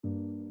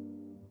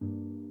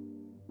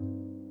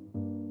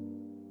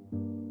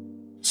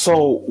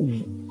So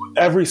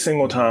every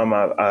single time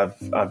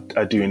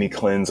I do any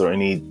cleanse or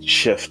any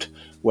shift,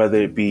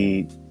 whether it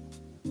be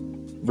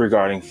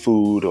regarding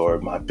food or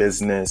my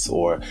business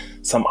or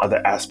some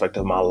other aspect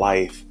of my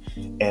life,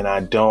 and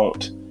I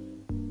don't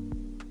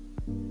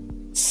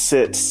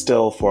sit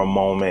still for a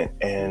moment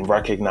and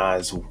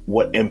recognize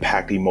what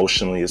impact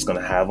emotionally it's going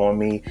to have on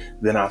me,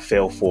 then I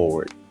fail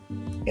forward.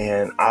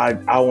 And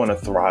I want to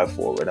thrive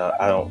forward.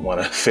 I don't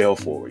want to fail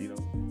forward,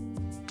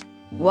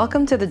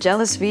 Welcome to The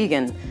Jealous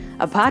Vegan,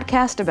 a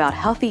podcast about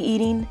healthy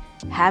eating,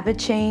 habit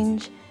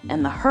change,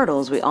 and the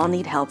hurdles we all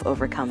need help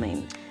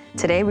overcoming.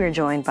 Today we are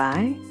joined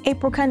by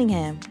April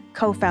Cunningham,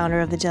 co-founder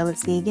of The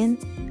Jealous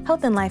Vegan,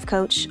 health and life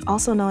coach,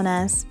 also known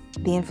as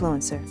The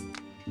Influencer.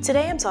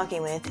 Today I'm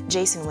talking with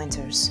Jason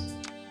Winters,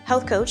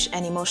 health coach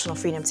and emotional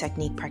freedom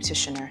technique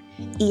practitioner,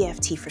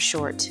 EFT for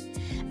short.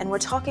 And we're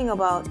talking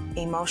about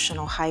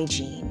emotional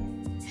hygiene.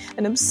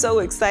 And I'm so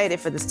excited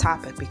for this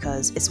topic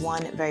because it's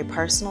one very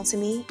personal to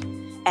me.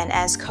 And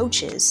as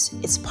coaches,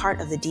 it's part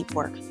of the deep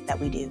work that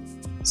we do.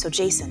 So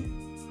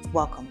Jason,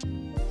 welcome.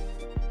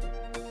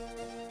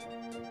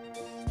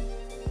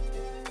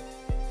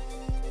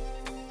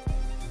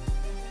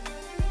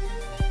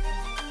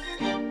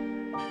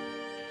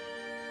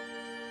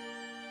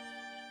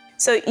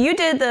 So you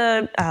did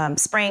the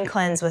spring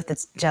cleanse with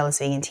the Jealous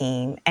Vegan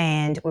team,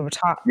 and we were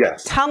talking.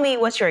 Yes. Tell me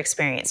what your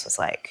experience was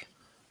like.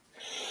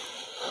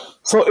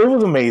 So it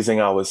was amazing,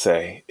 I would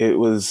say. It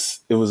was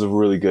a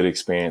really good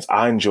experience.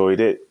 I enjoyed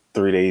it.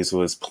 3 days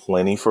was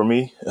plenty for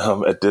me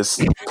at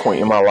this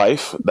point in my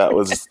life. That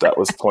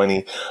was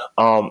plenty.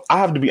 I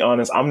have to be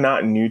honest, I'm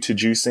not new to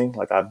juicing.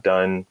 Like, I've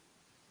done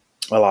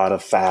a lot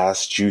of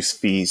fast juice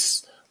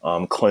feasts,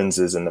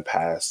 cleanses in the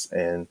past.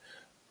 And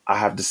I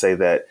have to say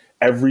that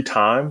every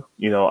time,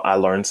 I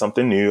learn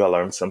something new, I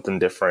learn something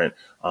different.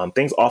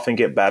 Things often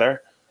get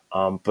better.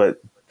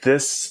 But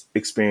this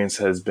experience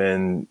has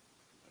been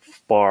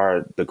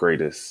far the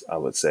greatest, I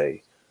would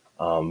say,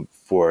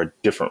 for a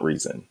different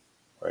reason,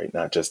 right?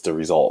 Not just the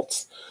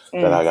results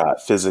that I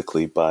got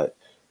physically, but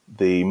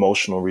the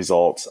emotional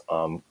results,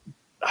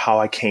 how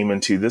I came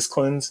into this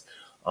cleanse,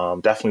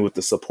 definitely with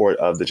the support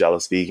of the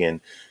Jealous Vegan.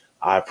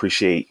 I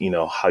appreciate,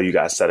 how you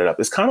guys set it up.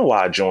 It's kind of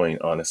why I joined,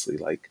 honestly,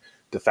 like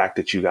the fact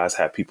that you guys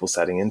had people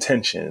setting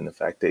intention, the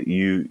fact that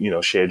you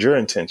shared your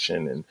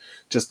intention, and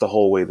just the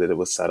whole way that it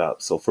was set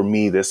up. So for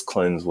me, this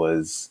cleanse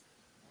was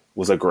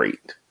a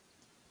great.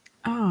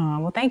 Oh,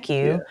 well, thank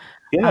you.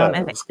 Yeah.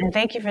 And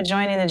thank you for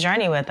joining the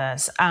journey with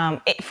us.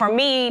 For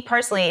me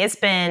personally, it's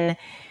been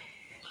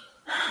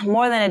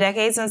more than a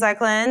decade since I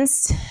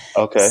cleansed.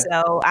 Okay.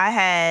 So I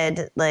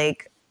had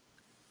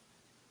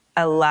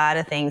a lot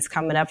of things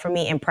coming up for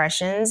me,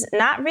 impressions,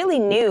 not really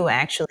new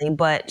actually,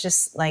 but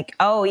just like,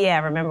 oh yeah, I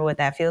remember what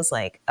that feels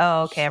like.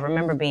 Oh, okay. I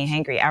remember being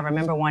hangry. I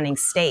remember wanting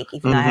steak,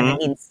 even though I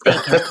haven't eaten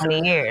steak in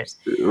 20 years.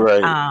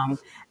 Right.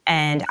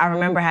 And I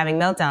remember having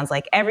meltdowns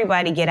like,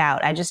 everybody get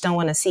out. I just don't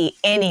want to see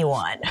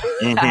anyone.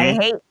 I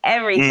hate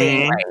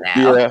everything right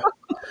now. Yeah.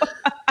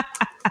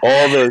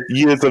 All the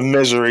years of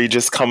misery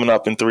just coming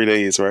up in 3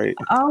 days, right?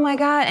 Oh my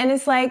God. And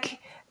it's like,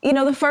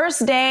 the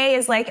first day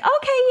is like,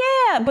 okay,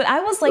 yeah. But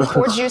I was like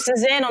 4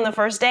 juices in on the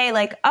first day.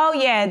 Like, oh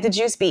yeah, the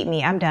juice beat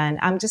me. I'm done.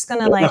 I'm just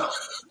going to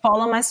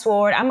fall on my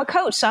sword. I'm a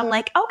coach. So I'm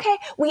like, okay,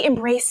 we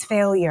embrace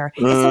failure.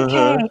 It's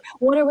okay.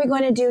 What are we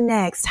going to do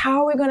next?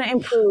 How are we going to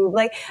improve?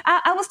 Like,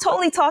 I was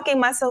totally talking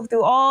myself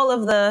through all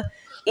of the,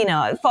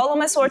 fall on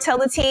my sword, tell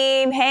the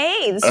team,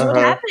 hey, this is what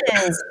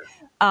happens.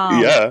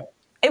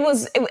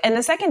 And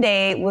the second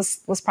day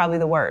was probably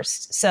the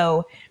worst.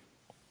 So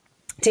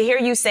to hear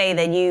you say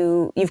that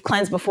you've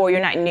cleansed before,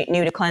 you're not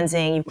new to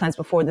cleansing, you've cleansed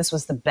before, this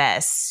was the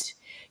best.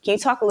 Can you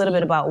talk a little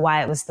bit about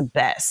why it was the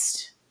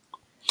best?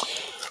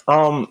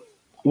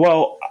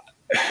 Well,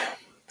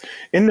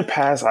 in the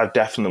past, I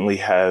definitely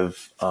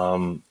have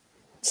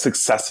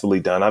successfully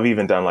done. I've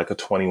even done like a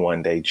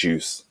 21-day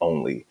juice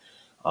only,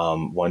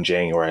 one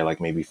January,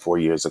 like maybe 4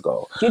 years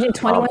ago. You did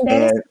 21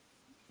 days?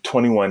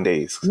 21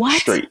 days.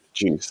 What? Straight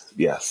juice.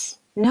 Yes.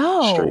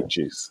 No. Straight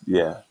juice.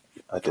 Yeah,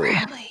 I did.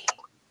 Really?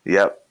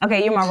 Yep.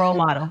 Okay, you're my role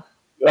model.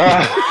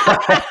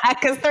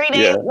 Because 3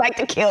 days like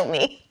to kill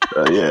me.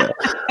 Yeah,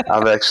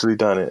 I've actually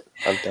done it.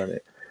 I've done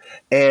it.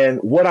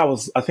 And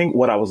I think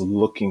what I was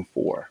looking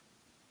for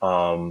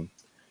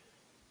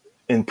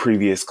in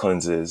previous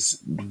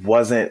cleanses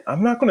wasn't,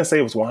 I'm not going to say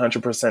it was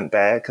 100%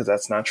 bad, because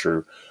that's not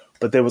true,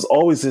 but there was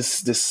always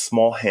this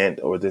small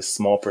hint or this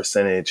small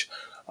percentage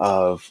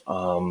of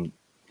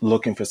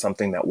looking for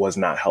something that was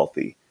not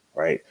healthy,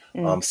 right?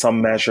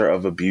 Some measure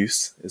of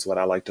abuse is what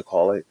I like to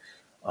call it.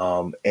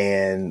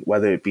 And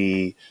whether it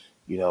be,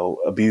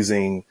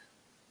 abusing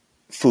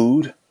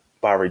food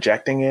by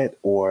rejecting it,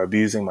 or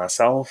abusing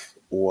myself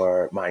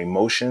or my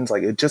emotions,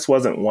 like it just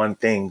wasn't one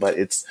thing, but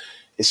it's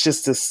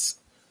just this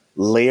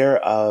layer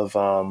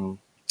of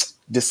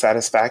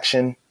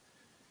dissatisfaction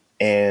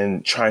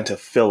and trying to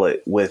fill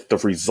it with the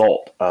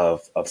result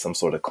of some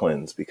sort of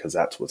cleanse, because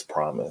that's what's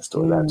promised,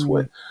 or that's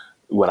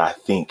what I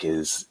think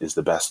is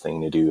the best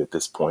thing to do at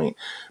this point,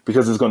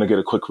 because it's going to get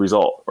a quick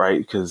result, right?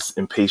 Because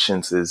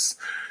impatience is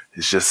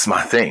It's just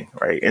my thing,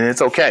 right? And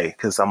it's okay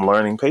because I'm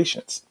learning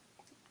patience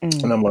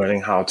and I'm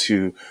learning how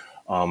to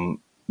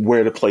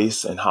where to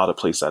place and how to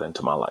place that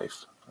into my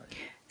life.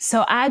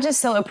 So I just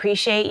so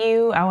appreciate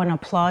you. I want to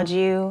applaud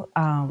you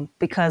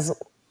because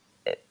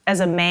as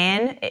a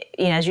man,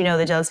 as you know,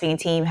 the Jealous Vegan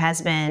team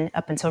has been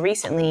up until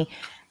recently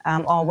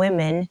all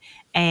women,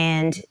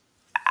 and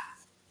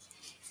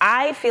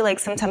I feel like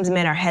sometimes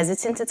men are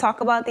hesitant to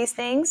talk about these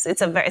things.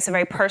 It's a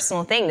very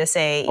personal thing to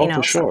say,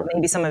 For sure.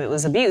 maybe some of it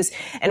was abuse.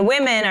 And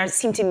women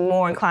seem to be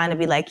more inclined to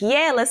be like,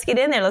 yeah, let's get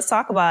in there. Let's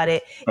talk about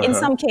it. In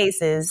some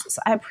cases, so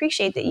I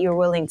appreciate that you're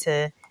willing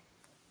to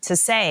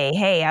say,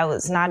 hey, I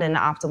was not in an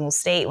optimal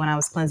state when I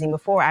was cleansing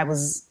before. I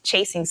was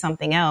chasing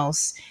something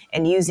else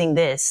and using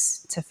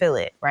this to fill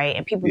it, right?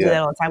 And people do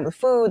that all the time with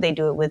food. They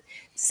do it with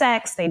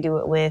sex. They do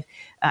it with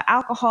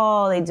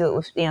alcohol. They do it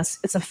with,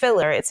 it's a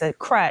filler. It's a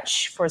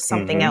crutch for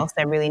something else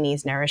that really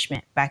needs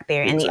nourishment back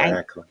there.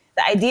 Exactly. And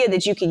the idea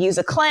that you could use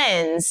a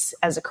cleanse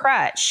as a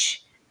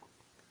crutch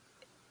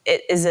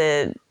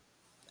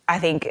I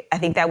think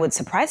that would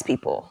surprise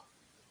people.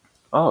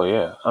 Oh,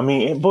 yeah. I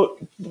mean, but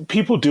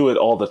people do it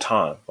all the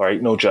time, right?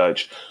 No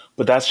judge.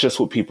 But that's just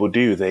what people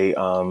do. They,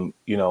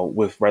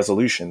 with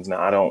resolutions.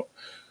 Now, I don't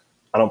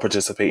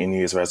participate in New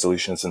Year's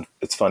resolutions. And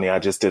it's funny, I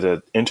just did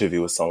an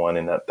interview with someone,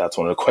 and that's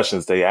one of the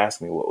questions they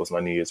asked me, what was my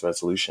New Year's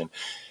resolution?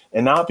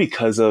 And not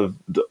because of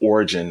the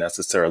origin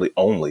necessarily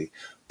only,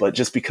 but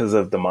just because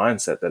of the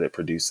mindset that it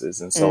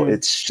produces. And so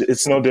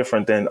it's no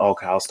different than,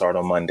 okay, I'll start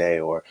on Monday,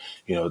 or,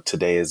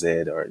 today is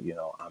it, or,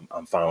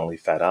 I'm finally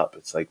fed up.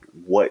 It's like,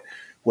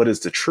 what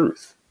is the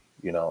truth,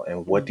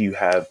 and what do you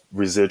have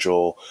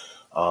residual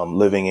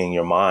living in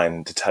your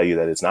mind to tell you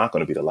that it's not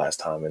going to be the last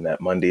time, and that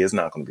Monday is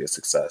not going to be a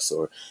success,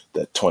 or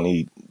that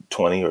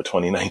 2020 or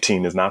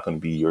 2019 is not going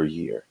to be your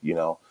year,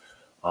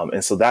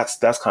 and so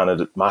that's kind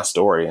of my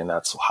story, and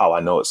that's how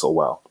I know it so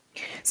well.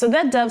 So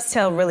that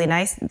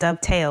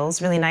dovetails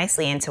really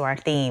nicely into our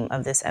theme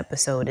of this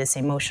episode is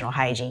emotional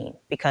hygiene,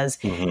 because,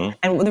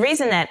 and the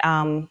reason that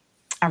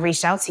I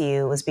reached out to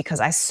you was because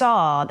I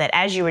saw that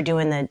as you were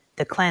doing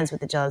the cleanse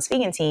with the Jealous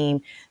Vegan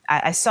team,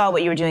 I saw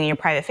what you were doing in your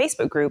private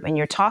Facebook group, and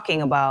you're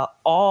talking about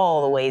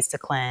all the ways to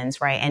cleanse,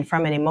 right? And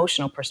from an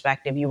emotional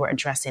perspective, you were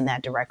addressing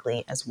that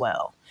directly as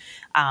well.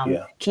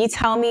 Can you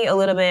tell me a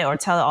little bit, or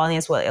tell the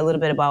audience a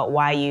little bit about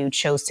why you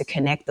chose to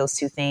connect those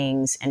two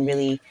things and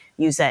really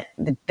use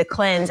the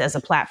cleanse as a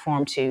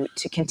platform to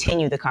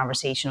continue the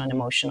conversation on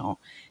emotional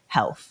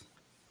health?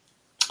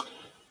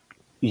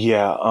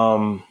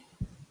 Yeah.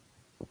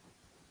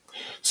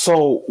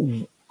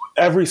 So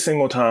every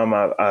single time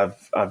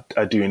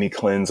I do any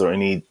cleanse or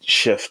any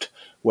shift,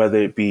 whether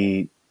it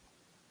be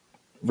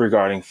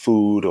regarding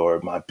food or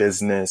my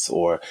business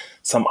or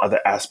some other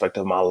aspect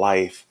of my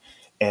life,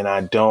 and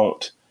I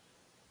don't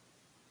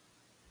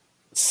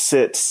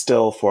sit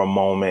still for a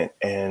moment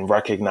and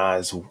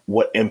recognize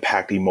what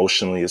impact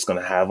emotionally it's going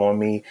to have on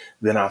me,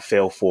 then I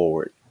fail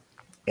forward.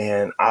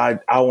 And I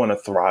want to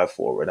thrive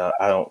forward.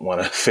 I don't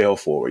want to fail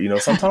forward.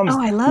 Sometimes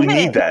we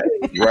need that,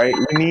 right?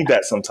 We need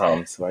that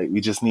sometimes, right? We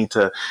just need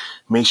to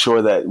make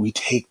sure that we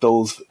take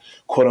those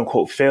quote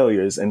unquote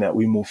failures and that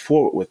we move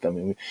forward with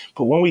them.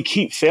 But when we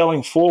keep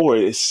failing forward,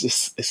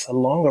 it's a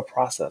longer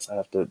process. I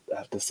have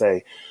to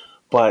say,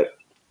 but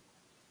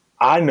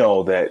I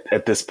know that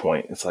at this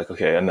point, it's like,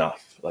 okay,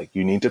 enough. Like,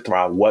 you need to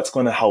thrive. What's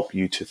going to help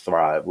you to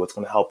thrive? What's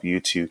going to help you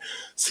to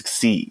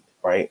succeed?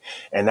 Right.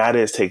 And that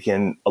is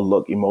taking a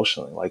look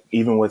emotionally, like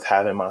even with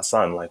having my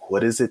son, like,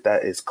 what is it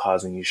that is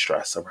causing you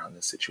stress around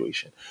this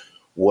situation?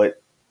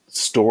 What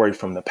story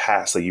from the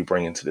past are you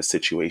bringing to the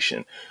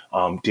situation?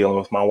 Dealing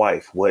with my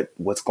wife,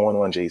 what's going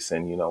on,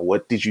 Jason?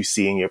 What did you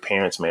see in your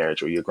parents'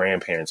 marriage or your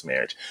grandparents'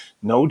 marriage?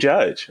 No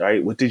judge,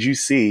 right? What did you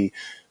see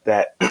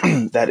that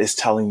that is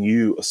telling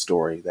you a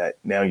story that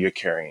now you're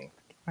carrying?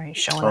 Right.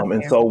 Showing up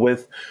and so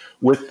with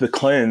the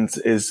cleanse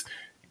is,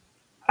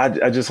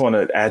 I just want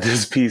to add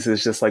this piece.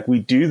 It's just like,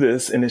 we do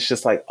this and it's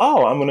just like,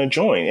 oh, I'm going to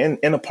join.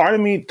 And a part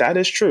of me, that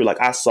is true. Like,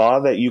 I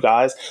saw that you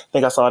guys, I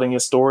think I saw it in your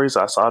stories.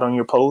 I saw it on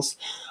your posts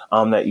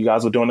that you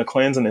guys were doing the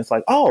cleanse. And it's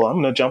like, oh, I'm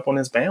going to jump on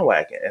this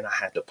bandwagon. And I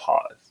had to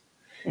pause.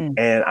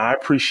 And I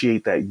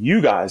appreciate that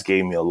you guys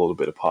gave me a little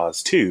bit of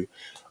pause too.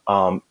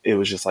 It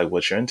was just like,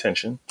 what's your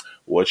intention?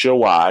 What's your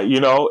why?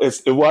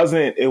 It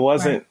wasn't.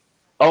 Right.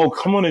 Oh,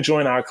 come on and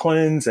join our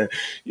cleanse and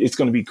it's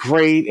going to be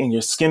great and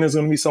your skin is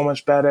going to be so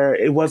much better.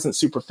 It wasn't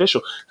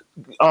superficial.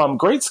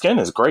 Great skin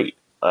is great.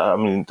 I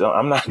mean,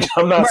 I'm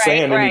not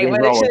saying anything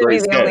wrong with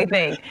great skin. Only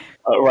thing.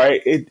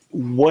 Right.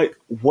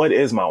 What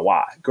is my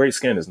why? Great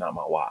skin is not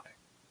my why.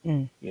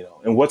 And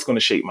what's going to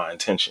shape my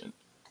intention?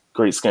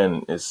 Great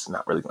skin is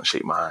not really going to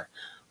shape my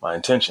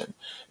intention.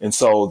 And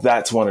so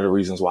that's one of the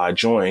reasons why I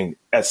joined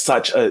at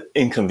such an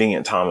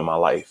inconvenient time in my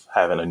life,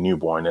 having a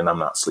newborn and I'm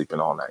not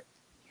sleeping all night.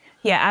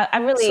 Yeah,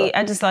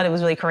 I just thought it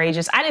was really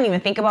courageous. I didn't even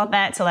think about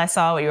that till I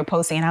saw what you were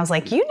posting. And I was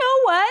like, you know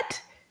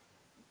what?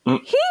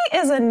 He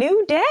is a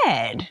new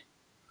dad.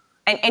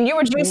 And you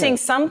were juicing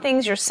some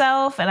things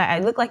yourself, and I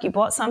looked like you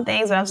bought some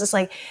things, but I was just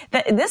like,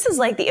 this is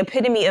like the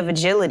epitome of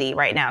agility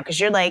right now, because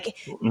you're like,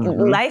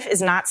 life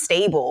is not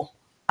stable.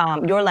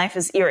 Your life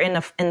is, you're in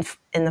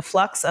the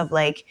flux of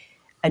like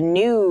a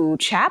new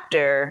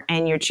chapter,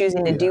 and you're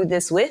choosing to do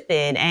this with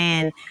it.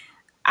 And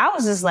I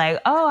was just like,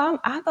 oh,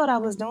 I thought I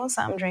was doing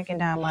something drinking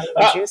down my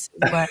little juices,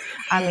 but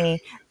I mean,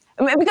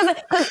 because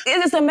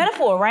it's a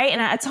metaphor, right?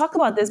 And I talk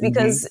about this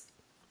because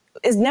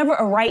it's never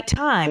a right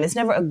time. It's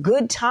never a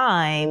good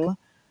time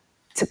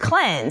to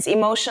cleanse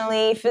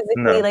emotionally, physically.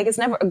 No. Like, it's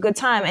never a good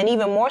time. And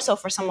even more so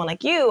for someone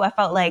like you, I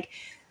felt like,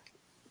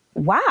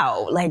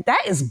 wow, like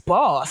that is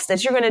boss,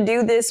 that you're going to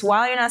do this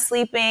while you're not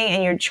sleeping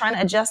and you're trying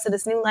to adjust to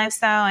this new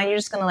lifestyle and you're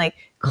just going to like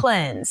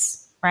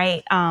cleanse,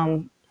 right?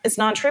 It's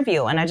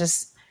non-trivial. And I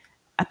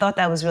thought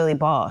that was really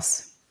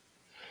boss.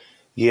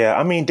 Yeah,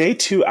 I mean, day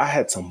 2, I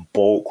had some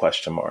bold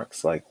question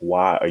marks. Like,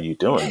 why are you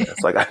doing this?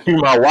 Like, I knew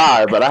my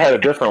why, but I had a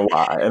different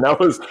why. And that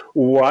was,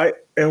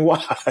 what and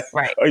why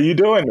are you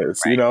doing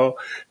this? Right. You know?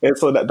 And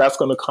so that's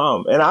going to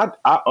come. And I,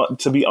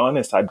 to be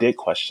honest, I did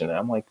question it.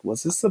 I'm like,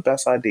 was this the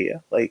best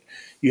idea? Like,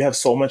 you have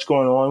so much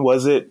going on.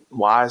 Was it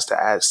wise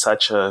to add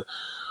such a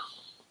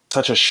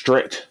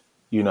strict,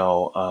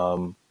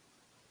 3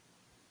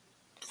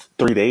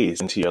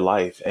 days into your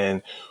life?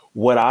 And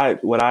what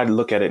I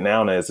look at it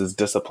now as is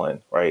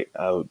discipline, right?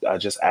 I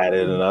just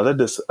added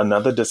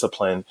another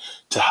discipline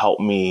to help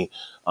me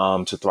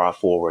to thrive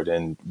forward,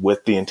 and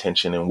with the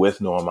intention and with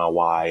knowing my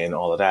why and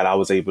all of that, I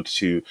was able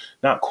to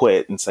not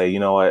quit and say, you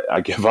know what, I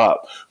give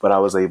up, but I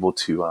was able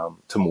to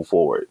move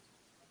forward.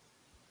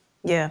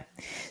 Yeah.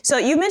 So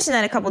you mentioned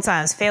that a couple of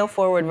times, fail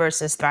forward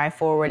versus thrive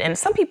forward. And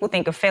some people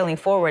think of failing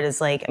forward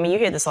as like, I mean, you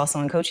hear this also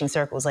in coaching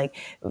circles, like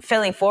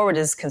failing forward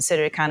is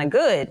considered kind of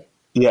good.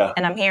 Yeah.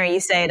 And I'm hearing you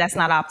say that's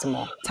not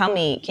optimal. Can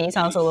you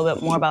tell us a little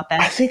bit more about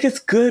that? I think it's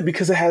good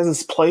because it has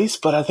its place,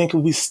 but I think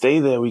if we stay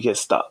there, we get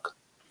stuck.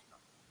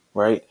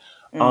 Right.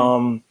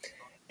 And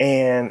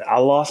I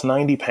lost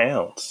 90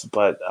 pounds,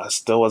 but I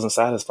still wasn't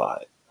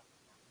satisfied.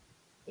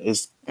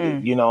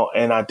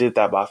 And I did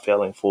that by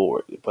failing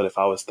forward. But if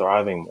I was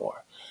thriving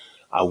more,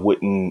 I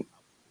wouldn't,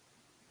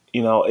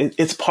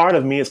 it's part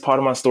of me. It's part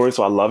of my story.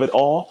 So I love it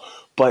all,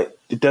 but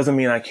it doesn't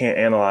mean I can't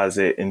analyze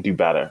it and do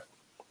better.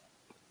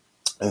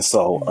 And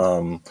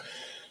so,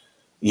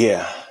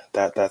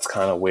 that's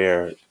kind of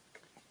where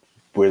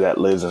that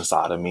lives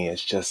inside of me.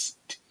 It's just,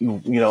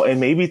 and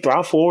maybe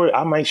thrive forward.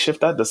 I might shift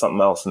that to something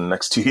else in the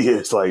next 2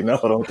 years. Like, no,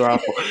 don't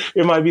thrive forward.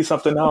 It might be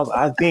something else.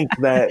 I think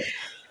that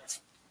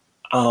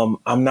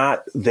I'm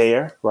not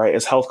there, right?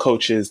 As health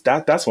coaches,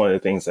 that's one of the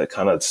things that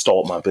kind of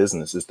stalled my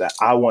business, is that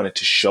I wanted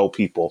to show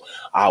people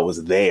I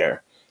was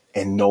there,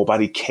 and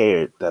nobody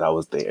cared that I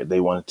was there. They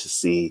wanted to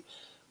see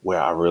where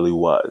I really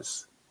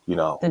was.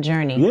 The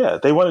journey. Yeah,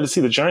 they wanted to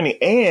see the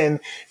journey, and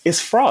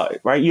it's fraud,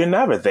 right? You're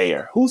never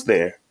there. Who's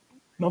there?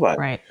 Nobody.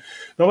 Right.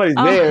 Nobody's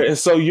there. And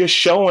so you're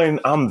showing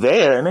I'm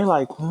there, and they're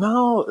like,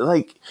 no,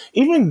 like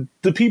even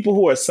the people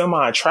who are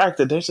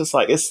semi-attracted, they're just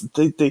like,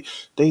 they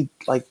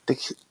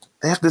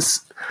have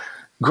this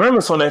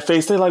grimace on their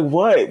face. They're like,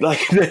 what?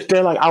 Like,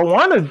 they're like, I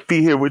want to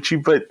be here with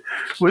you, but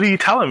what are you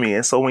telling me?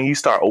 And so when you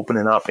start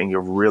opening up and you're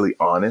really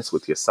honest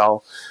with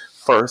yourself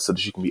first, so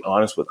that you can be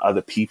honest with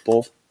other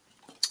people,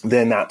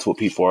 then that's what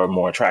people are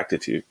more attracted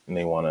to, and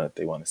they want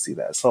to see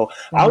that. So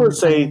I would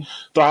say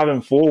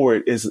thriving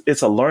forward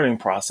it's a learning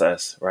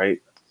process,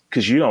 right?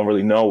 Because you don't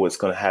really know what's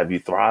going to have you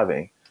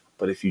thriving,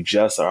 but if you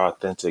just are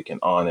authentic and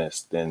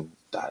honest, then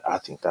I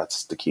think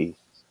that's the key.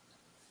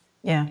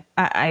 Yeah,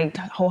 I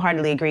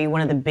wholeheartedly agree. One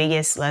of the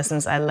biggest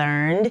lessons I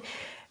learned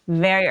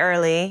very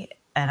early,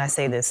 and I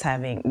say this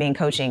having been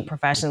coaching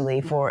professionally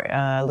for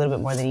a little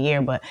bit more than a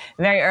year, but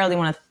very early,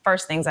 one of the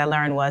first things I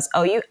learned was,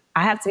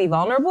 I have to be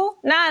vulnerable?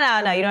 No,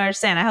 you don't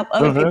understand. I help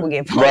other people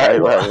get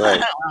vulnerable.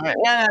 Right.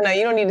 No,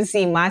 you don't need to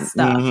see my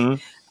stuff.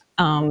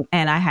 And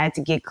I had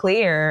to get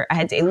clear. I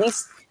had to at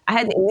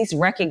least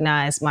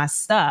recognize my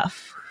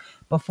stuff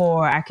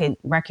before I could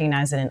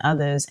recognize it in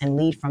others and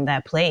lead from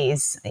that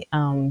place.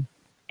 And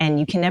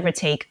you can never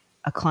take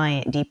a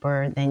client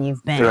deeper than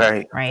you've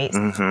been, right?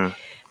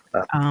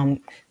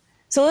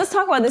 So let's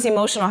talk about this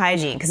emotional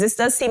hygiene, because this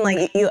does seem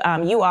like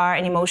you are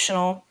an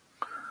emotional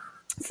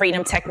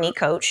freedom technique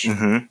coach.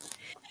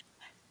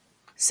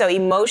 So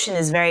emotion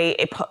is very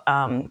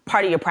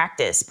part of your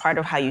practice, part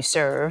of how you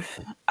serve,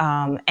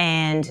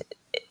 and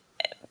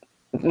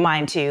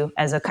mine too.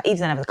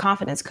 Even as a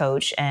confidence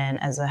coach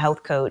and as a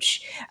health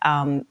coach,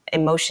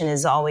 emotion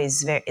is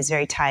always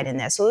very tied in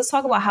there. So let's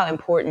talk about how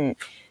important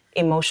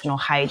emotional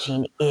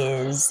hygiene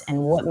is,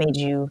 and what made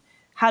you.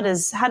 How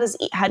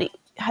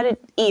did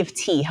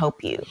EFT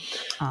help you?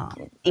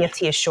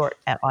 EFT is short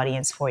at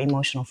audience for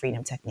emotional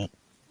freedom technique.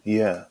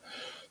 Yeah.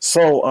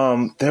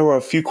 So there were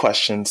a few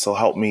questions, so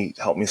help me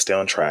stay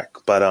on track.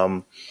 But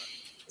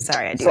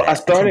sorry, I do. So that. I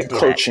started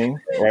coaching,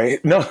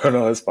 right? No,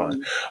 it's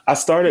fine. I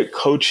started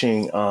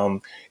coaching.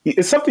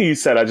 It's something you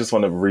said. I just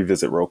want to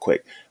revisit real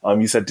quick.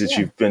 You said that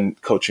you've been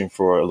coaching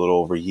for a little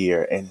over a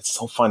year, and it's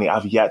so funny.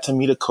 I've yet to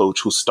meet a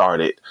coach who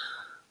started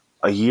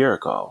a year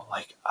ago.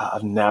 Like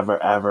I've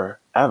never, ever,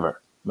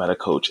 ever met a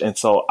coach. And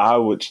so I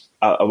would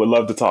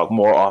love to talk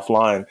more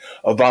offline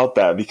about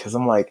that, because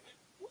I'm like,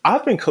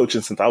 I've been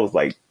coaching since I was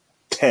like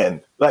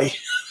 10. Like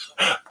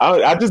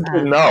I just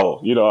didn't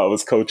know, I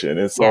was coaching. And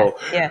Yeah. so,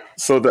 Yeah.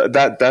 so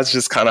that's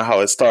just kind of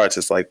how it starts.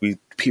 It's like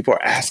people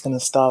are asking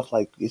us stuff,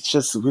 like it's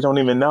just, we don't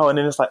even know. And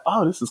then it's like,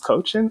 oh, this is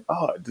coaching.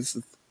 Oh, this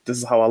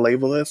is how I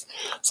label this.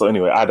 So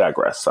anyway, I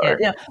digress. Sorry.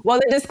 Yeah. Well,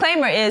 the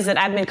disclaimer is that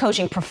I've been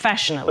coaching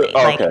professionally,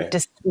 Okay.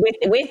 just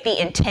with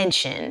the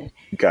intention,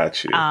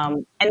 Got you.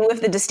 and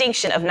with the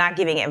distinction of not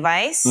giving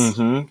advice,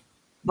 Mm-hmm.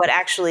 but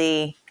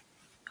actually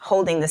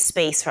holding the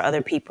space for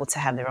other people to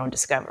have their own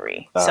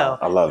discovery. So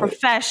I love it.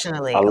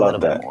 professionally, I a love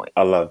little that. bit more.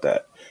 I love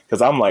that.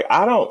 Because I'm like,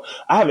 I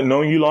haven't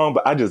known you long,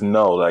 but I just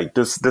know like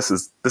this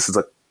is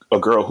a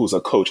girl who's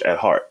a coach at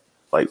heart,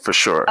 like for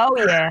sure. Oh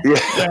yeah.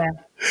 Yeah.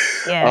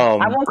 Yeah.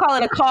 I won't call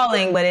it a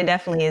calling, but it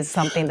definitely is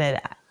something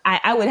that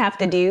I would have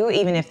to do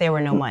even if there were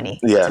no money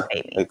to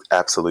pay me.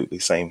 Absolutely.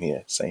 Same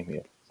here.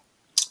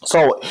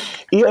 So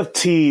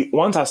EFT,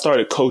 once I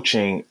started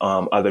coaching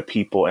other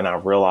people, and I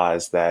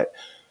realized that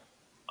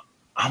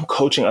I'm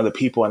coaching other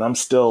people and I'm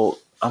still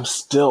on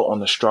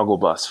the struggle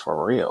bus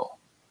for real.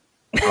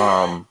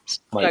 Like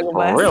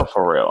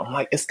for real. I'm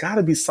like, it's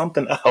gotta be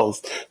something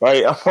else,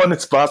 right? I'm on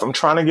this bus, I'm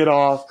trying to get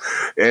off,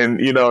 and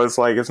it's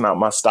like, it's not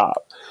my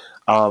stop.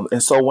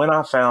 And so when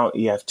I found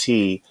EFT,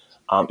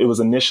 it was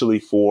initially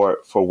for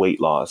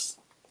weight loss.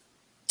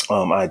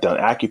 I had done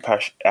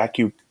acupressure,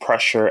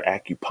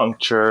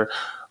 acupuncture,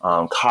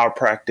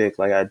 chiropractic.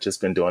 Like I'd just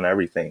been doing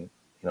everything,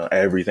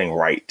 everything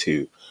right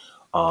too.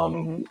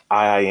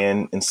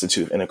 IIN,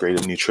 Institute of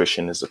Integrative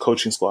Nutrition, is the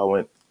coaching school I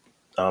went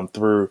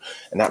through,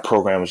 and that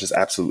program was just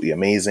absolutely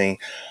amazing.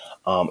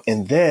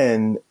 And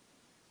then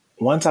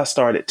once I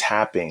started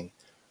tapping,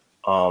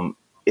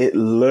 it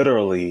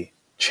literally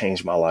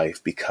changed my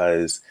life,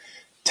 because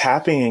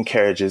tapping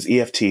encourages,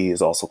 EFT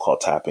is also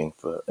called tapping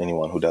for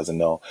anyone who doesn't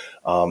know.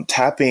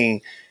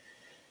 Tapping,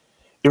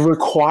 it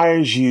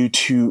requires you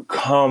to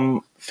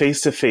come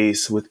face to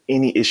face with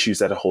any issues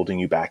that are holding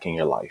you back in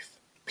your life,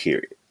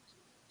 period.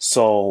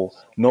 So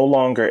no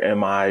longer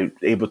am I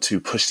able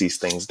to push these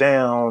things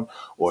down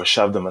or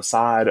shove them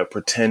aside or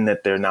pretend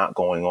that they're not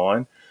going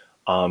on.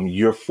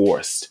 You're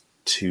forced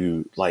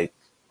to like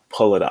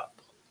pull it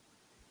up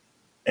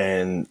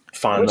and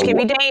find Which can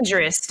be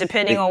dangerous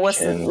depending on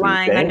what's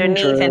lying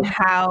underneath and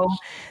how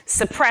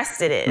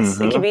suppressed it is.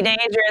 Mm-hmm. It can be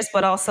dangerous,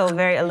 but also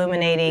very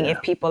illuminating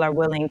if people are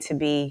willing to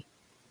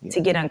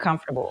get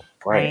uncomfortable.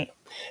 Right.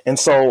 And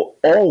so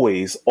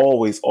always,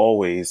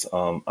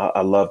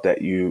 I love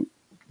that you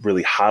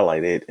really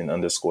highlighted and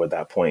underscored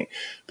that point,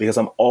 because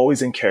I'm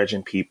always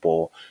encouraging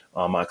people,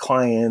 my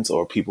clients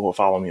or people who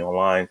follow me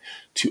online,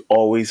 to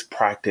always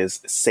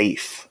practice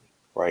safe,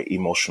 right,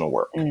 emotional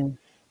work.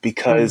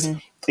 Because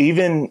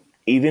even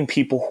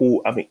people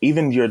who,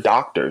 even your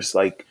doctors,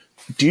 like,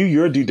 do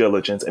your due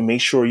diligence and make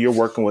sure you're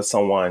working with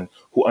someone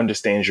who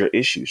understands your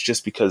issues.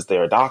 Just because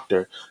they're a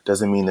doctor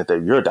doesn't mean that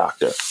they're your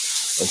doctor.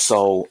 And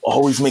so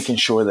always making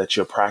sure that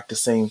you're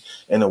practicing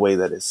in a way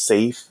that is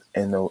safe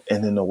and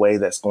in a way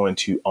that's going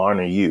to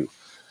honor you.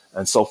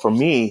 And so for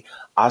me,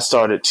 I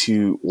started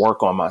to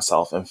work on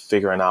myself and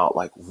figuring out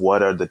like,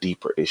 what are the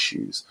deeper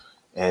issues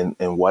and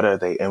what are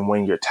they? And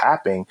when you're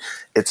tapping,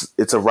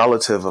 it's a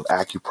relative of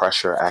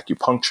acupressure,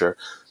 acupuncture.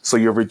 So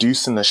you're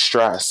reducing the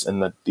stress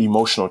and the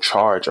emotional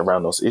charge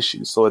around those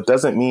issues. So it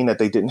doesn't mean that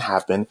they didn't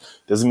happen.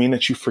 Doesn't mean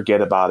that you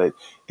forget about it.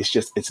 It's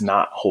just, it's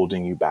not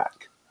holding you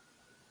back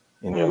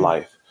in your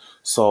life.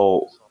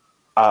 So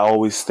I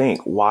always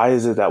think, why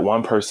is it that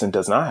one person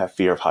does not have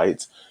fear of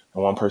heights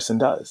and one person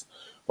does?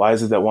 Why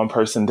is it that one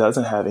person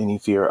doesn't have any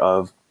fear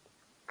of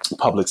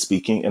public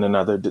speaking and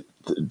another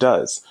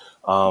does?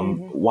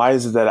 Why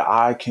is it that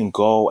I can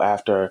go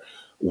after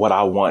what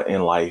I want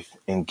in life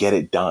and get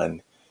it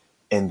done,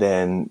 and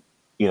then,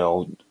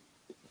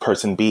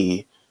 person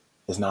B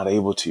is not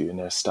able to, and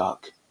they're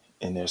stuck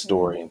in their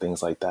story and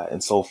things like that.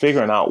 And so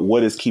figuring out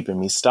what is keeping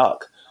me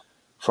stuck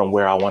from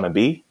where I want to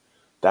be,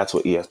 that's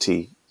what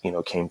EFT,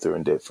 came through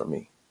and did for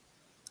me.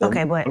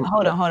 Okay, but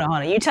hold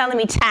on. You're telling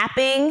me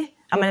tapping?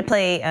 I'm gonna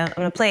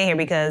play here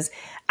because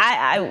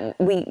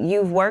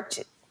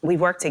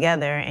we've worked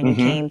together, and you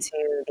came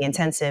to the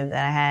intensive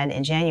that I had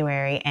in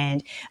January,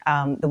 and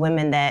the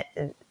women that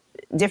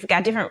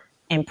got different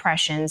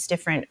impressions,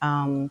 different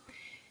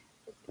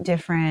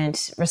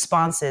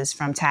responses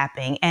from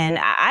tapping. And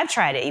I've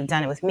tried it. You've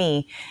done it with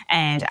me,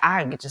 and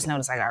I just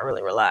noticed I got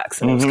really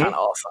relaxed, and it was kind of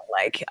awesome.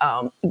 Like,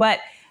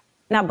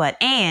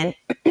 and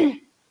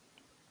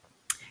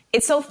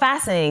it's so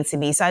fascinating to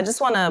me. So I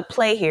just want to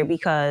play here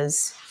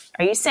because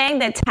are you saying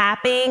that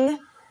tapping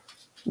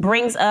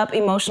brings up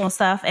emotional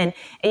stuff? And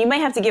you may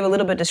have to give a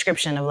little bit of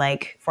description of,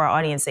 like, for our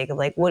audience sake, of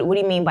like, what do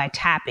you mean by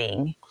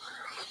tapping?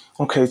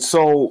 Okay,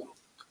 so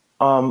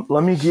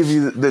let me give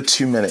you the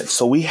 2 minutes.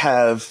 So we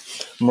have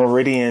a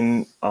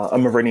meridian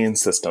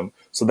system.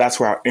 So that's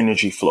where our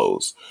energy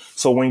flows.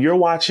 So when you're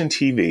watching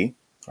TV,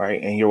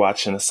 right, and you're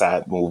watching a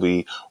sad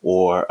movie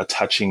or a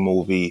touching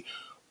movie,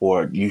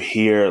 or you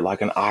hear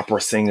like an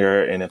opera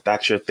singer, and if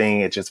that's your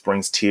thing, it just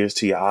brings tears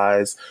to your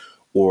eyes,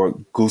 or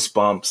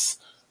goosebumps,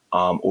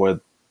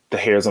 or the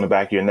hairs on the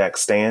back of your neck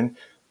stand.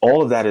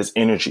 All of that is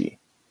energy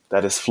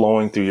that is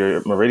flowing through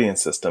your meridian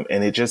system.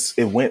 And it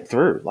went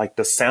through, like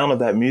the sound of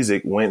that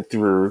music went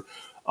through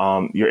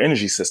your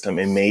energy system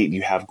and made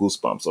you have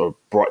goosebumps or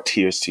brought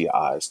tears to your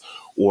eyes,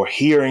 or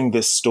hearing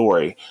this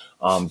story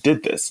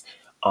did this.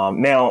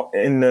 Now,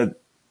 in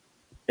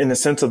the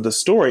sense of the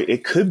story,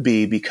 it could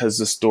be because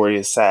the story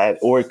is sad,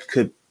 or it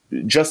could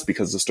just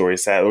because the story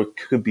is sad, or it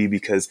could be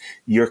because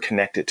you're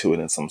connected to it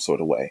in some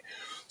sort of way.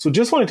 So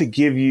just wanted to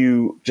give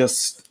you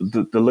just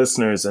the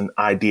listeners an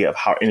idea of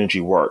how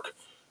energy works,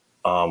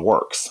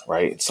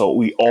 right? So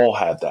we all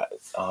have that.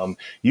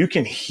 You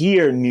can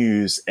hear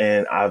news,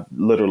 and I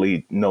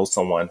literally know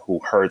someone who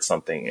heard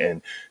something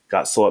and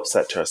got so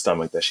upset to her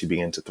stomach that she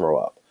began to throw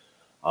up.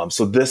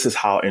 So this is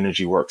how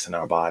energy works in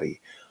our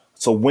body.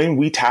 So when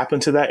we tap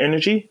into that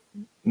energy,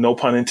 no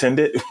pun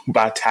intended,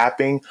 by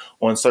tapping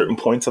on certain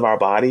points of our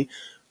body,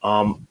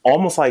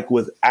 almost like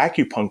with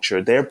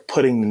acupuncture, they're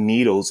putting the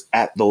needles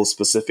at those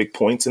specific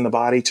points in the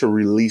body to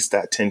release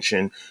that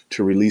tension,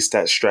 to release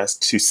that stress,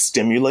 to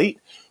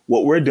stimulate.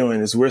 What we're doing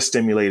is we're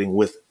stimulating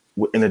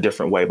in a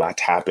different way by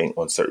tapping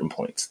on certain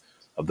points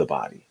of the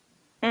body.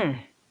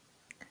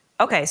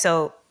 Okay,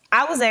 so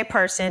I was a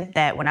person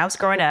that when I was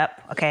growing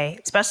up, okay,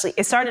 especially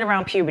it started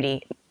around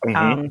puberty.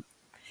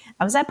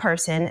 I was that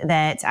person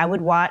that I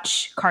would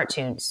watch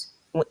cartoons,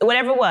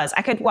 whatever it was.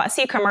 I could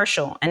see a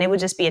commercial, and it would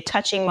just be a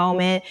touching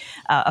moment,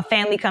 a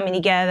family coming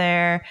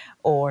together,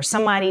 or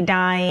somebody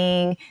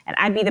dying, and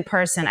I'd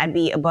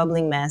be a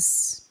bubbling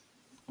mess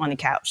on the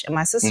couch. And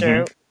my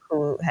sister,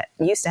 who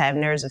used to have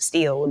nerves of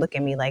steel, would look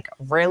at me like,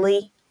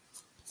 really?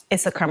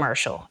 It's a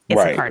commercial. It's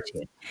a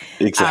cartoon.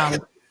 Exactly.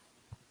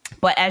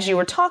 But as you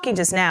were talking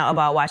just now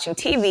about watching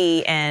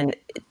TV and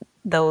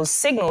those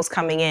signals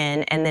coming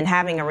in and then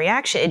having a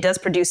reaction, it does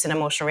produce an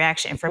emotional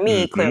reaction. And for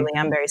me, clearly,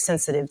 I'm very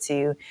sensitive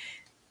to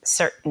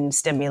certain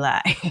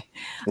stimuli.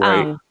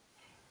 Right.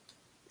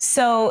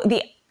 So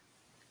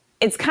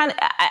it's kind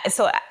of,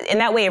 so in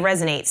that way it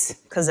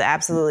resonates, because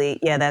absolutely,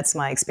 yeah, that's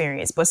my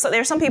experience. But so there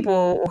are some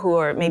people who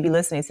are maybe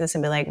listening to this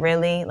and be like,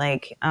 really?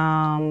 Like,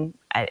 I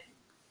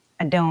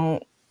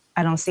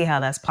don't see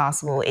how that's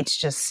possible. It's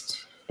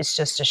just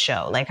a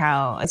show. Like,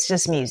 how it's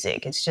just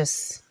music. It's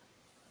just,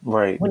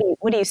 right.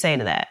 What do you say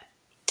to that?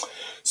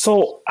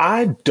 So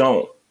I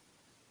don't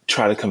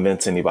try to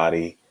convince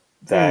anybody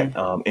that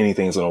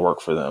anything's going to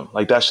work for them.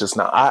 Like, that's just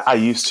not, I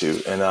used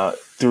to. And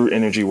through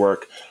energy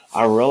work,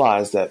 I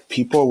realized that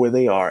people are where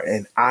they are,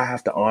 and I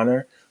have to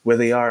honor where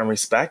they are and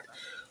respect.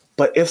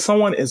 But if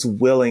someone is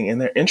willing and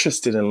they're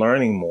interested in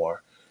learning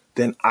more,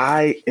 then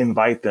I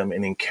invite them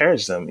and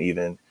encourage them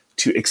even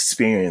to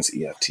experience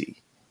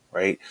EFT.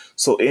 Right.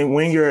 So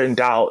when you're in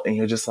doubt and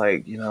you're just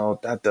like,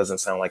 that doesn't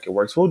sound like it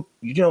works. Well,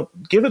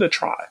 give it a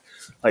try.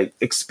 Like,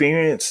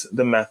 experience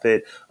the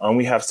method.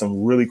 We have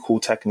some really cool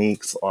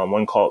techniques.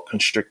 One called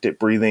constricted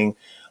breathing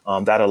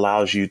that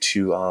allows you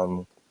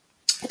to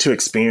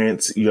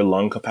experience your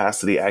lung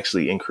capacity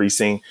actually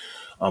increasing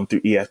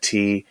through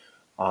EFT,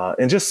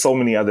 and just so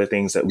many other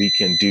things that we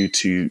can do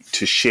to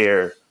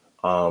share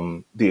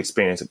the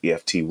experience of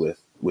EFT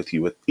with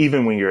you,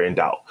 even when you're in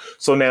doubt.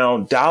 So now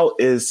doubt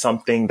is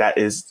something that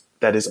is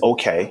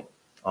okay.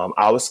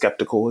 I was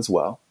skeptical as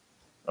well.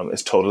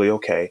 It's totally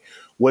okay.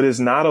 What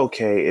is not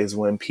okay is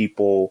when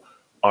people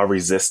are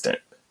resistant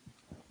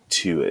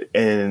to it,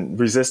 and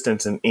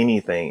resistance in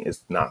anything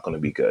is not going to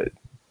be good.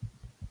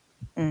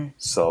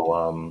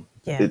 So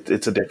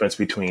it's a difference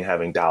between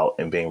having doubt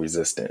and being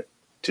resistant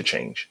to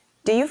change.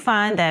 Do you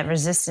find that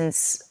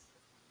resistance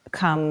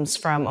comes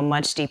from a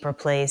much deeper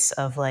place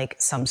of like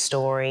some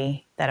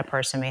story that a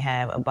person may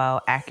have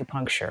about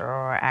acupuncture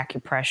or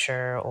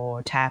acupressure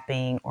or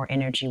tapping or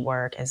energy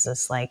work? Is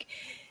this like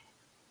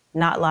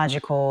not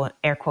logical,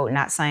 air quote,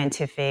 not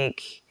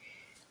scientific?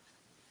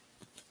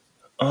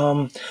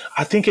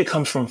 I think it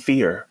comes from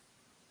fear.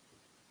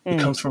 It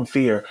comes from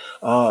fear.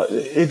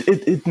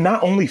 It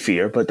not only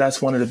fear, but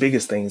that's one of the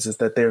biggest things, is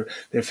that they're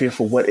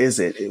fearful. What is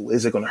it?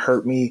 Is it going to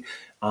hurt me?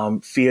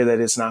 Fear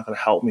that it's not going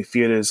to help me.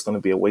 Fear that it's going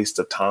to be a waste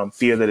of time.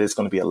 Fear that it's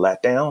going to be a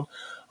letdown.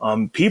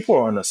 People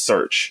are on a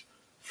search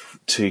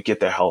to get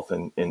their health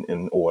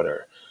in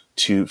order,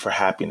 for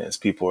happiness.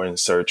 People are in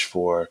search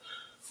for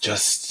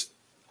just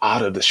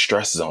out of the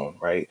stress zone,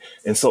 right?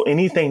 And so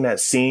anything that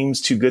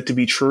seems too good to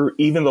be true,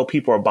 even though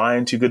people are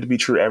buying too good to be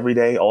true every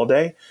day, all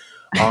day.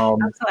 I'm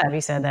so happy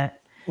you said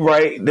that.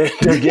 Right.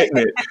 They're getting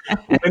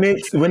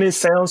it. When it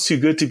sounds too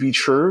good to be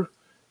true,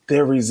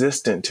 they're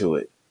resistant to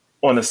it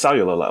on a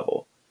cellular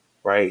level.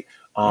 Right.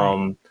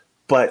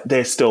 But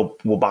they still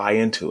will buy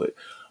into it.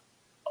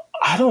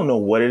 I don't know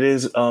what it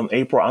is,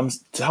 April.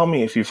 Tell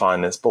me if you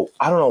find this, but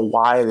I don't know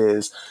why it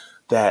is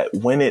that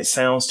when it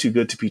sounds too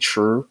good to be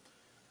true,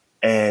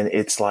 and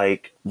it's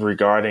like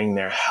regarding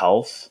their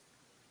health,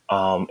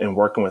 and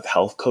working with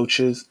health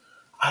coaches,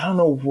 I don't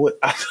know what,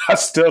 I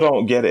still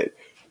don't get it.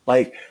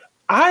 Like,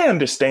 I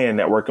understand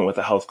that working with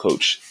a health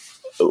coach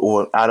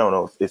or I don't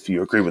know if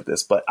you agree with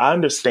this, but I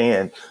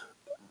understand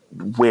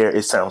where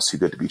it sounds too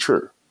good to be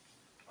true,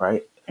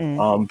 right?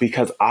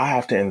 Because I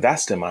have to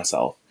invest in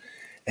myself,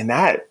 and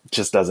that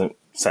just doesn't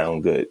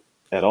sound good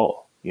at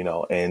all,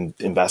 and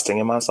investing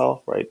in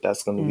myself, right?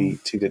 That's going to be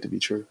too good to be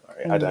true. All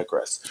right, I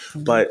digress.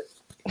 But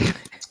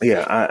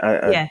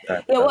yeah,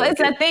 well, it's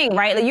that thing,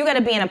 right? Like, you got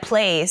to be in a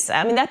place.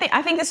 I mean, I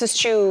think this is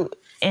true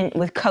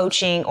with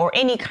coaching or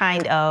any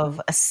kind of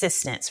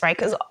assistance, right?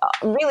 Because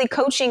really,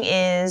 coaching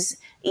is,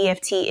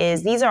 EFT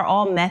is, these are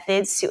all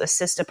methods to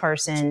assist a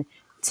person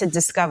to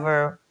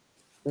discover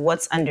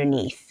what's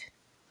underneath.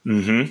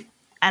 And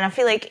I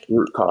feel like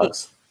root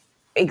cause.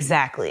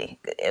 Exactly.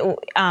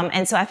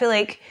 And so I feel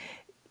like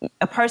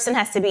a person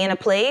has to be in a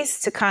place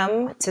to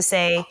come to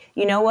say,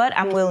 you know what,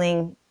 I'm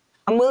willing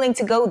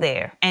to go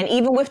there. And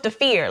even with the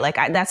fear, like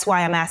that's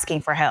why I'm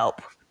asking for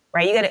help,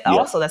 right? You got to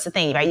also, that's the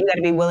thing, right? You got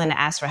to be willing to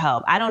ask for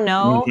help. I don't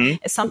know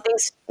if something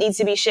needs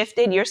to be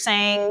shifted. You're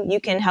saying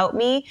you can help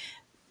me.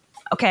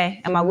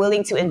 Okay. Am I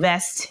willing to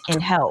invest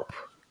in help?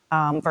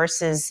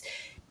 Versus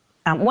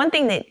one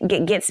thing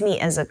that gets me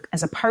as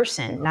a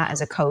person, not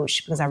as a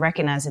coach, because I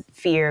recognize that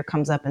fear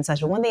comes up and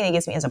such, but one thing that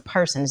gets me as a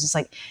person is just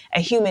like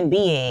a human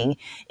being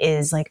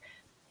is like,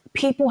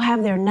 people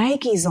have their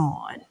Nikes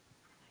on.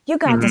 You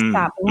got to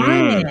stop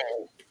running.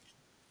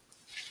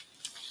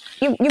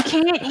 You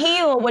can't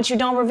heal what you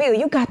don't reveal.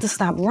 You got to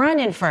stop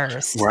running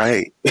first.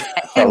 Right.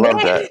 I love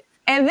that.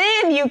 And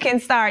then you can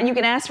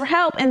ask for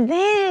help, and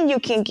then you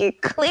can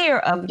get clear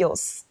of your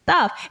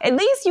stuff. At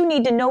least you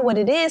need to know what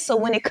it is, so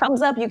when it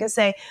comes up, you can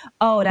say,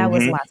 "Oh, that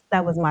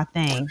was my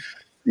thing."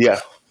 Yeah,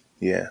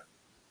 yeah,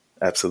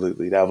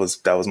 absolutely. That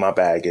was my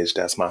baggage.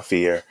 That's my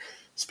fear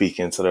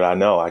speaking, so that I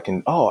know I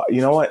can. Oh,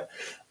 you know what?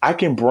 I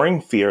can bring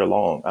fear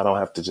along. I don't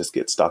have to just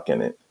get stuck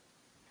in it.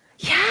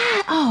 Yeah.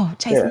 Oh,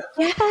 Jason.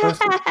 Yeah.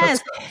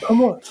 Yes.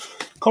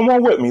 Come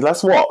on with me.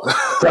 Let's walk.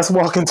 Let's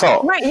walk and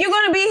talk. Right. You're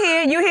going to be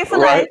here. You're here for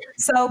life.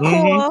 So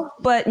cool.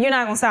 But you're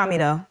not going to stop me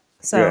though.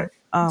 So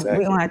exactly.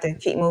 We're going to have to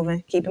keep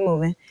it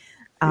moving.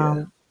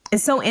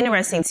 It's so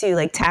interesting too.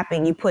 Like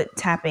tapping, you put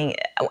tapping.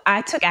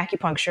 I took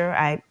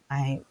acupuncture.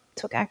 I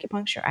took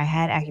acupuncture. I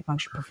had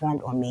acupuncture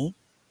performed on me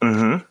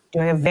during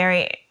a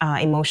very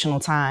emotional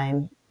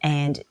time.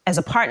 And as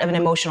a part of an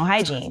emotional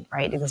hygiene,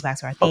 right? It goes back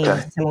to our theme,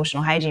 it's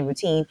emotional hygiene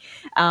routine.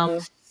 I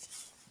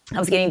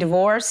was getting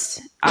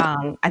divorced.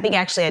 I think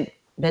actually I'd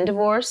been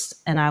divorced,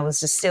 and I was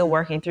just still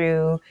working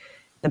through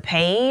the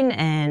pain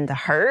and the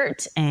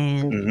hurt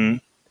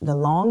and the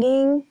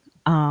longing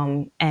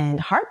and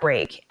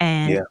heartbreak.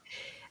 And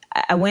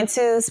I went to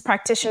this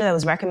practitioner that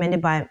was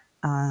recommended by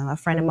a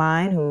friend of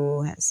mine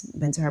who has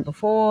been to her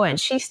before, and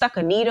she stuck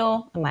a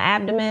needle in my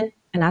abdomen,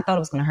 and I thought it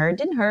was going to hurt. It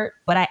didn't hurt,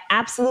 but I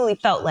absolutely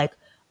felt like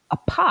a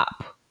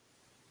pop.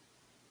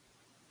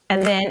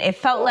 And then it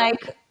felt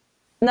like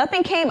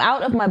nothing came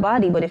out of my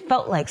body, but it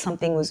felt like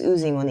something was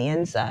oozing on the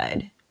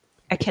inside.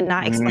 I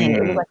cannot explain it.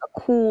 It was like a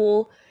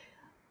cool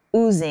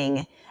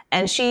oozing.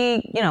 And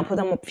she, put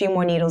a few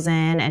more needles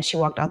in, and she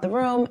walked out the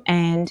room.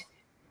 And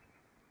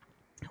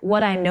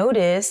what I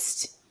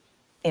noticed,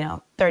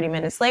 30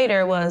 minutes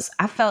later was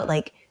I felt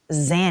like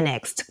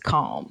Xanaxed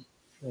calm.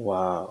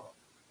 Wow.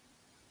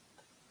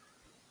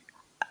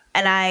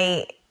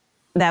 And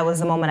that was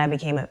the moment I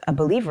became a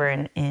believer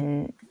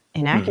in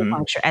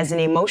acupuncture as an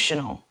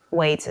emotional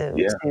way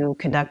to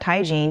conduct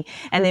hygiene.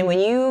 And then when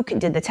you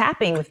did the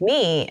tapping with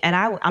me, and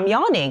I'm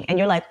yawning, and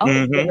you're like, "Oh,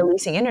 you're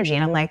releasing energy,"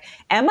 and I'm like,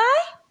 "Am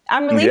I?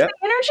 I'm releasing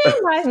energy?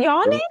 Am I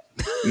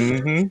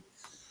yawning?"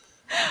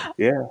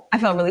 Yeah. I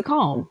felt really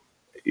calm.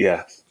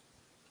 Yeah.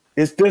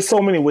 There's so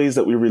many ways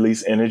that we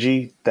release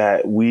energy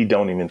that we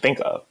don't even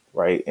think of,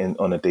 right? And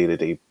on a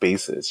day-to-day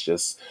basis,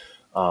 just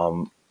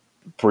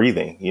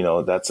breathing,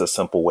 that's a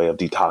simple way of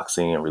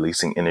detoxing and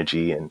releasing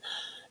energy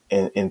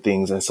and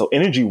things. And so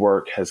energy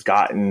work has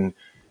gotten,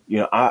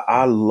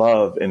 I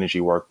love energy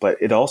work, but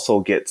it also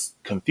gets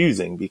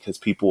confusing because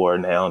people are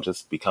now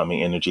just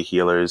becoming energy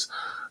healers,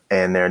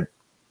 and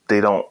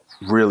they don't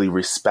really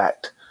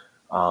respect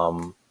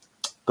the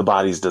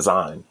body's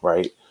design,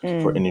 right,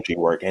 for energy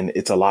work. And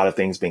it's a lot of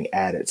things being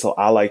added. So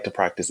I like to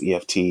practice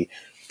EFT,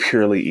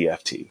 purely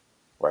EFT.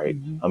 Right.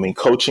 I mean,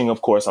 coaching,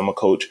 of course, I'm a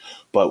coach,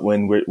 but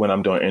when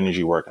I'm doing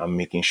energy work, I'm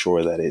making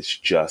sure that it's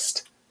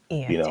just,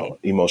 EFT.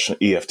 Emotional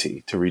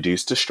EFT to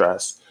reduce the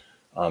stress,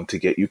 to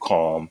get you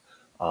calm.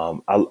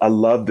 I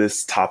love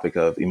this topic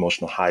of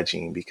emotional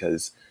hygiene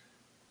because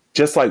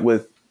just like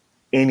with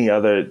any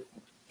other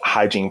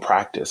hygiene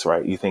practice,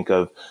 right? You think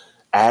of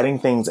adding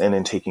things in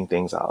and taking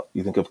things out.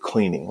 You think of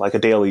cleaning, like a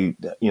daily,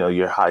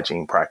 your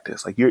hygiene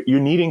practice. Like you're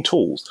needing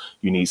tools.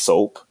 You need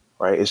soap,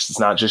 right? It's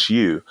not just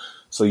you.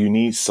 So you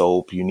need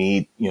soap, you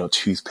need,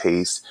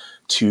 toothpaste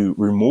to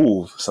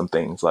remove some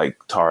things like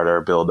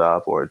tartar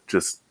buildup or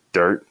just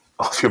dirt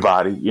off your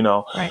body,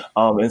 Right.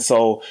 And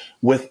so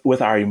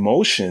with our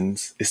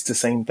emotions, it's the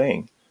same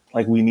thing.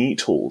 Like we need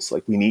tools,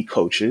 like we need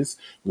coaches,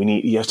 we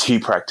need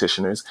EFT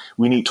practitioners,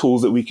 we need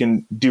tools that we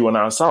can do on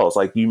ourselves.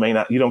 Like you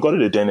don't go to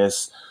the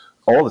dentist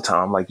all the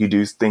time, like you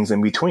do things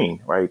in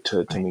between, right?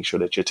 To make sure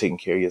that you're taking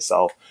care of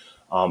yourself.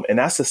 And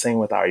that's the same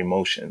with our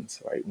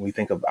emotions, right? When we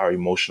think of our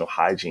emotional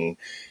hygiene,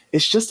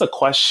 it's just a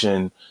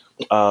question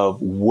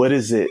of what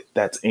is it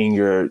that's in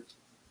your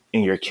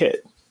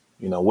kit?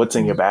 What's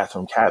in your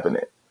bathroom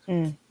cabinet,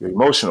 your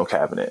emotional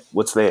cabinet,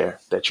 what's there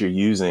that you're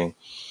using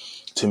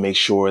to make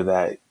sure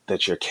that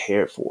you're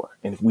cared for.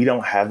 And if we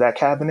don't have that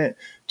cabinet,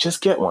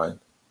 just get one.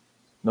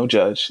 No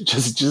judge.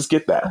 Just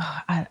get that.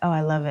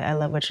 I love it. I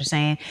love what you're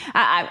saying.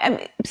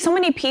 So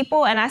many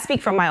people, and I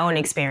speak from my own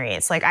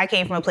experience. Like I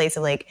came from a place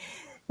of like,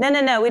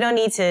 no, we don't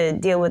need to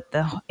deal with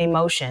the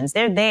emotions.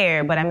 They're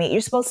there, but I mean,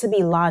 you're supposed to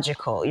be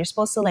logical. You're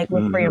supposed to like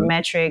look for your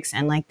metrics,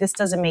 and like this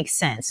doesn't make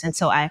sense. And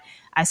so I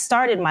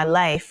started my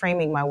life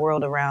framing my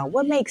world around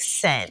what makes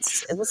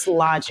sense. What's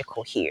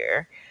logical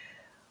here.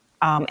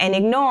 And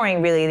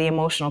ignoring really the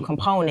emotional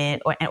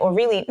component, or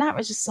really not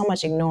just so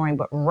much ignoring,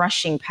 but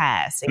rushing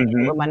past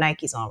with my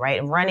Nikes on, right?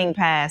 And running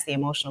past the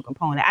emotional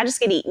component. I just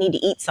need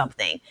to eat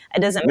something. It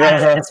doesn't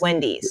matter if it's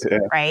Wendy's,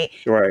 right?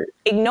 Right.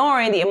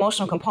 Ignoring the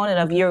emotional component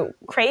of you're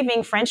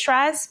craving French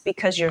fries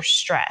because you're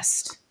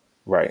stressed.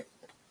 Right.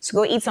 So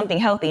go eat something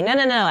healthy. No.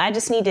 I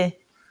just need to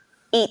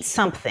eat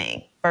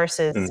something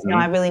versus,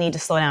 I really need to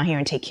slow down here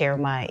and take care of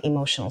my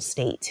emotional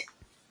state.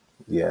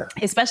 Yeah.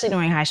 Especially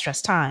during high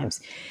stress times.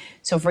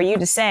 So for you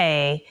to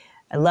say,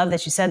 I love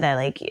that you said that,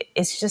 like,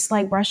 it's just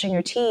like brushing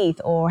your teeth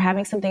or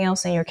having something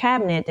else in your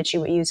cabinet that you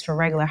would use for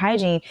regular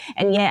hygiene.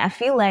 And yet I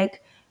feel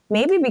like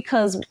maybe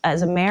because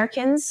as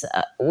Americans,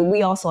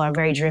 we also are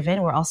very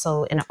driven. We're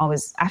also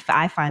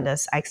I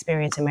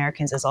experience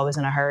Americans as always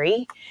in a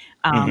hurry.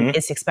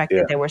 It's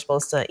expected that we're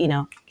supposed to,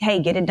 hey,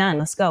 get it done.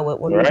 Let's go.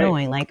 What are we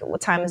doing? Like,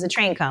 what time does the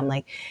train come?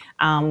 Like,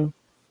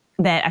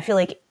 that I feel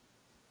like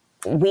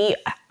we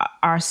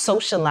are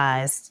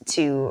socialized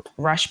to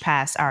rush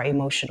past our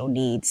emotional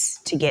needs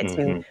to get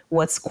to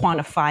what's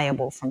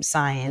quantifiable from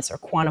science or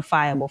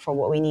quantifiable for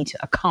what we need to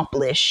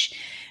accomplish.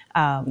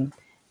 And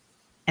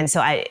so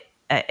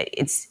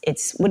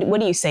what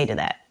do you say to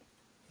that?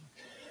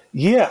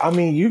 Yeah. I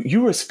mean,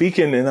 you were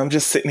speaking and I'm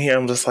just sitting here.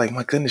 I'm just like,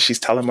 my goodness, she's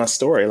telling my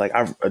story. Like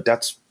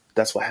that's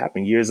what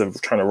happened. Years of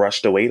trying to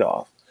rush the weight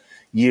off.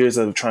 Years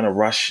of trying to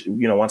rush,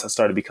 once I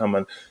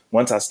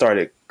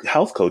started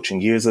health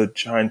coaching, years of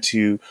trying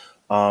to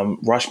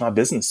rush my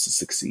business to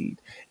succeed.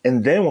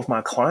 And then with my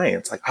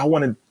clients, like I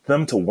wanted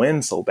them to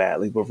win so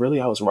badly, but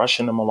really I was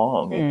rushing them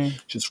along and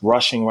just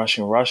rushing.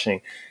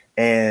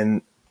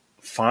 And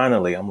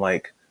finally, I'm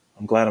like,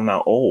 I'm glad I'm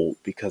not old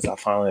because I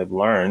finally have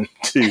learned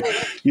to,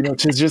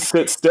 to just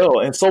sit still.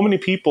 And so many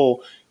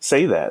people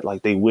say that,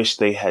 like they wish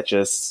they had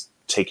just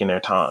taken their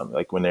time,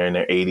 like when they're in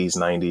their 80s,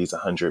 90s,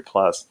 100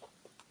 plus.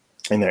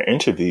 And they're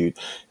interviewed,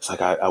 it's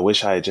like, I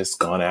wish I had just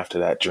gone after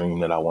that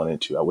dream that I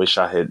wanted to. I wish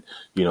I had,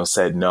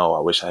 said no. I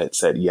wish I had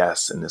said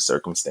yes in this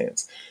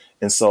circumstance.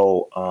 And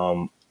so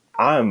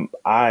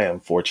I am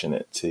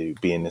fortunate to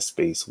be in this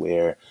space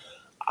where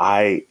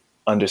I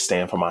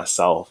understand for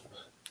myself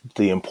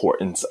the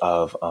importance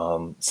of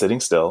sitting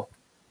still,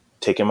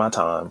 taking my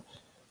time,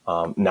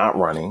 not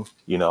running,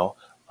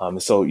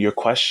 So your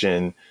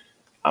question,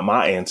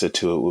 my answer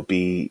to it would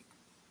be,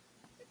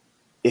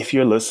 if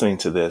you're listening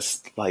to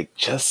this, like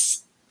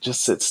just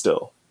sit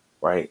still,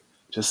 right?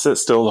 Just sit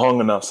still long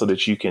enough so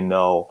that you can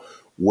know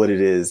what it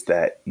is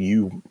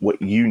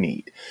what you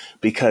need.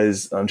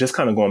 Because just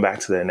kind of going back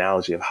to the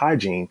analogy of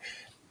hygiene,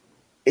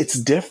 it's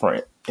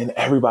different in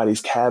everybody's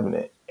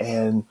cabinet.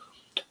 And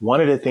one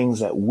of the things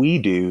that we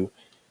do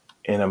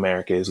in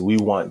America is we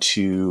want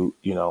to,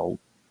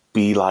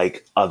 be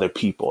like other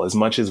people as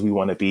much as we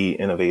want to be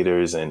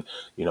innovators and,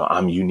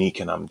 I'm unique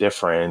and I'm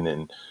different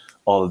and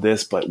all of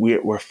this, but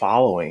we're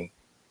following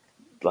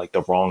like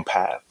the wrong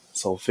path.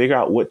 So figure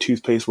out what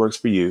toothpaste works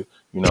for you,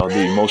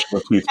 the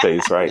emotional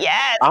toothpaste, right?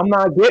 Yes. I'm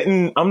not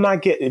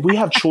getting, we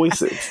have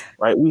choices,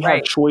 right? We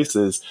have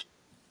choices.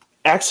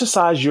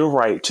 Exercise your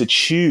right to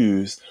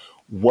choose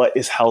what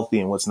is healthy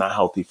and what's not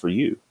healthy for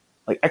you.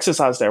 Like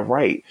exercise that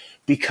right,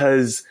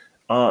 because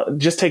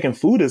just taking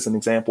food as an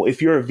example,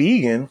 if you're a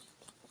vegan,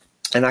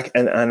 and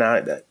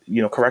I,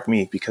 correct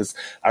me because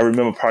I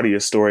remember part of your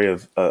story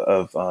of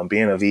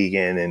being a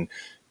vegan and,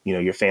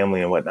 your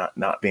family and whatnot,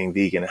 not being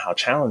vegan and how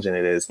challenging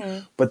it is.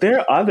 But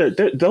there are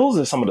those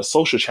are some of the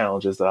social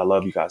challenges that I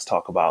love you guys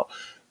talk about.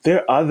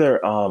 There are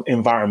other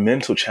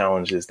environmental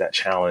challenges that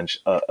challenge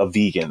a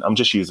vegan. I'm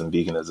just using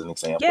vegan as an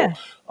example. Yeah.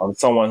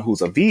 Someone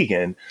who's a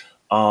vegan,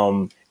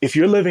 if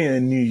you're living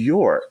in New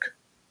York,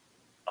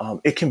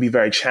 it can be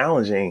very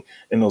challenging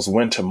in those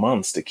winter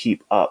months to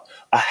keep up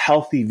a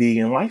healthy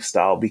vegan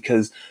lifestyle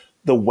because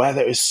the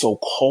weather is so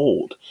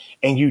cold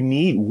and you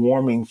need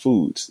warming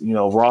foods,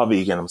 raw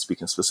vegan, I'm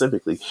speaking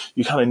specifically.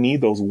 You kind of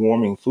need those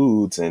warming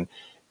foods and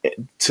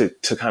to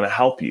kind of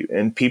help you.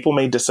 And people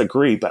may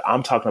disagree, but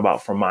I'm talking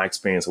about from my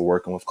experience of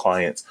working with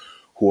clients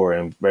who are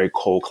in very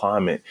cold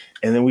climate.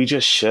 And then we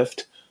just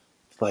shift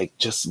like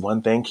just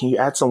one thing. Can you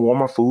add some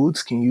warmer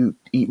foods? Can you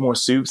eat more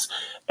soups?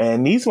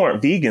 And these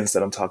weren't vegans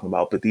that I'm talking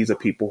about, but these are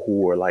people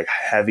who are like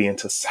heavy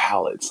into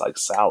salads, like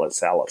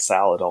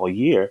salad all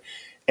year.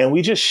 And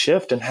we just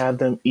shift and have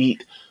them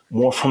eat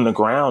more from the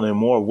ground and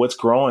more what's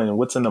growing and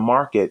what's in the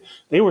market,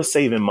 they were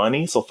saving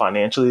money. So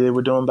financially, they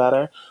were doing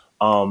better.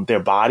 Their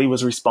body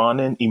was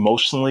responding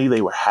emotionally.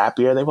 They were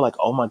happier. They were like,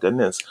 oh my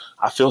goodness,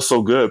 I feel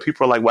so good.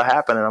 People are like, what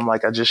happened? And I'm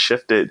like, I just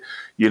shifted,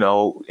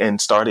 and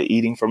started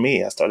eating for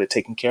me. I started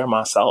taking care of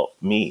myself,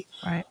 me.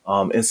 Right.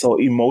 And so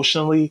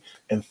emotionally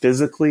and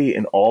physically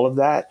and all of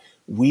that,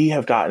 we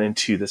have gotten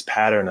into this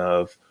pattern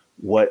of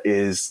what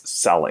is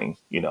selling,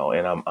 and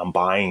I'm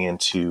buying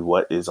into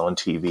what is on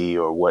TV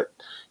or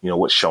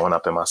what's showing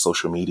up in my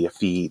social media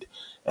feed.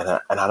 And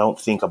I don't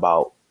think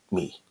about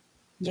me.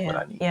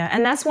 Yeah. Yeah.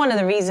 And that's one of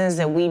the reasons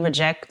that we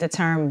reject the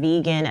term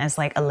vegan as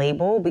like a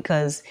label,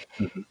 because,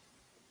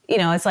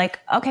 it's like,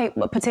 okay,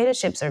 but potato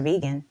chips are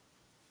vegan.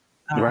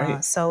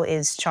 Right. So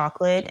is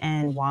chocolate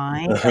and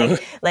wine. Oreo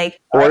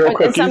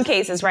In some cookies.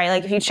 cases, right?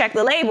 Like if you check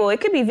the label,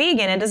 it could be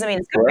vegan. It doesn't mean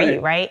it's good for you,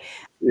 right?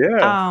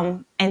 Yeah.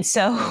 And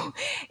so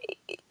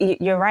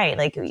you're right.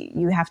 Like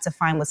you have to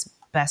find what's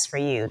best for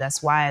you.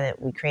 That's why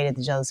that we created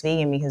the Jealous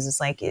Vegan, because it's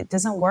like, it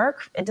doesn't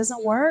work. It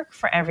doesn't work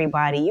for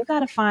everybody. You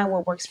got to find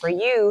what works for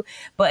you.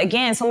 But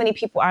again, so many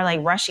people are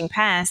like rushing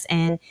past,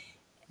 and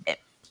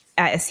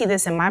I see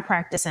this in my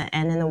practice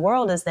and in the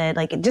world, is that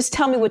like, just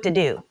tell me what to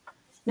do.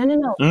 No.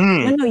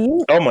 You,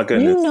 oh my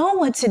goodness. You know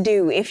what to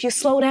do if you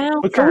slow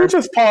down. But can we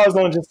just pause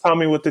on just tell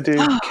me what to do?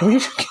 Can we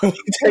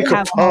take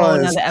a pause? Whole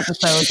another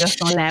episode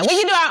just on that. We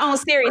can do our own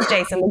series,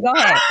 Jason. But go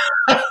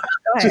ahead.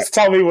 Just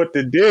tell me what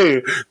to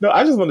do. No,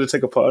 I just wanted to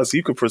take a pause so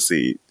you could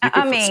proceed.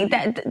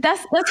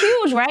 That's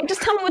huge, right?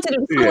 Just tell me what to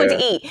do. Tell me what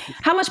to eat.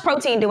 How much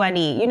protein do I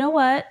need? You know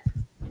what?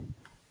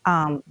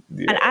 And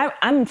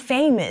I'm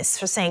famous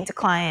for saying to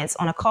clients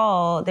on a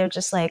call, they're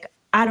just like,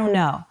 I don't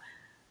know.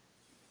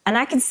 And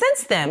I can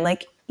sense them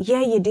like,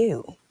 yeah, you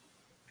do.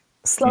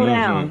 Slow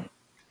down.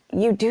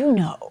 You do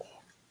know.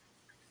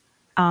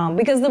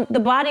 Because the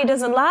body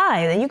doesn't lie.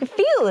 And you can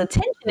feel the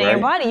tension in your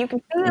body. You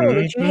can feel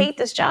that you hate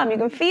this job. You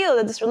can feel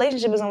that this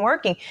relationship isn't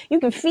working.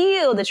 You can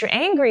feel that you're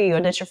angry or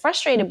that you're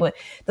frustrated. But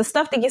the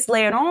stuff that gets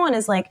layered on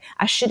is like,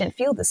 I shouldn't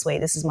feel this way.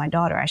 This is my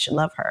daughter. I should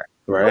love her.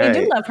 Right. Well, you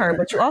do love her,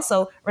 but you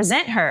also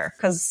resent her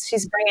because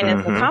she's bringing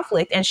in some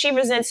conflict, and she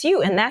resents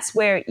you. And that's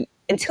where,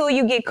 until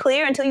you get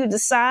clear, until you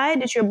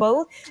decide that you're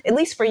both, at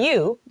least for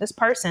you, this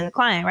person, the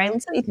client, right?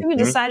 Until you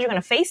decide you're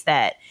going to face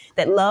that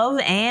love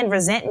and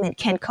resentment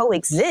can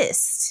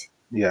coexist.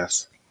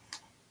 Yes.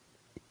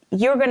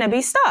 You're going to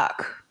be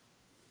stuck.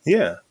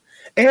 Yeah.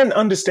 And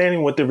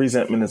understanding what the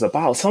resentment is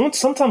about.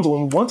 Sometimes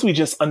once we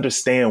just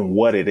understand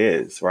what it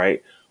is,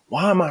 right?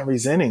 Why am I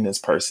resenting this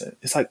person?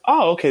 It's like,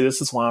 oh, okay, this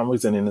is why I'm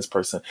resenting this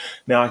person.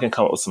 Now I can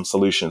come up with some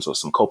solutions or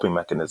some coping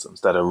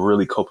mechanisms that are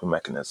really coping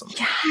mechanisms.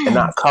 Yes. And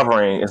not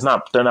covering,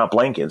 they're not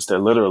blankets. They're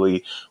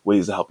literally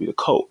ways to help you to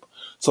cope.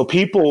 So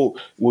people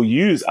will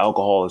use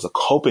alcohol as a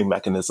coping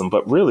mechanism,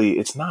 but really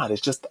it's not.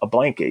 It's just a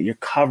blanket. You're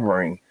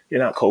covering.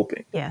 You're not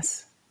coping.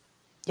 Yes.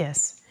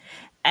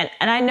 And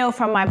I know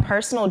from my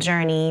personal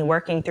journey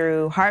working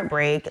through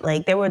heartbreak,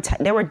 like there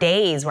were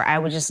days where I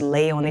would just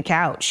lay on the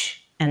couch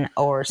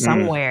or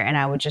somewhere and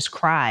I would just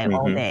cry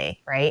all day,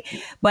 right?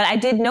 But I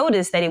did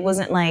notice that it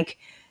wasn't like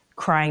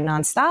crying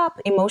nonstop.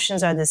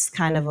 Emotions are this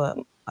kind of a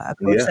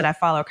coach that I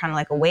follow, kind of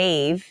like a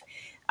wave.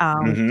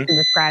 She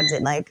describes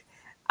it like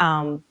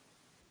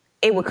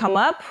it would come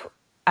up,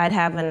 I'd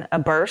have a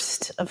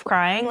burst of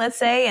crying, let's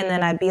say, and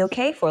then I'd be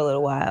okay for a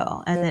little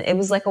while. And then it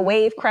was like a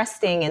wave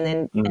cresting, and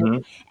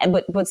then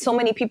but so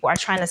many people are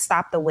trying to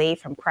stop the wave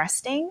from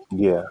cresting.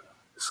 Yeah.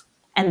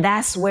 And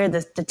that's where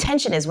the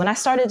tension is. When I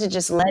started to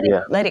just let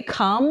it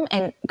come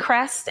and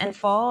crest and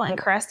fall and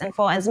crest and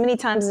fall as many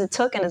times as it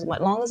took and as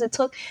long as it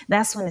took,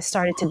 that's when it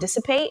started to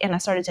dissipate. And I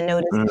started to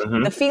notice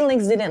the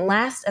feelings didn't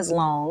last as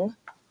long.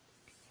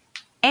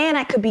 And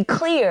I could be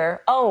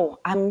clear. Oh,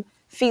 I'm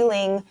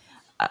feeling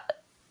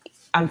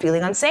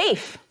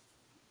unsafe.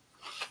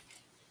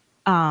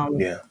 But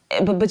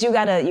you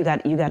gotta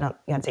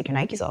take your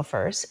Nikes off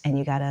first, and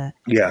you gotta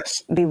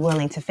be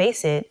willing to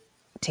face it,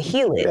 to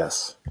heal it.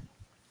 Yes.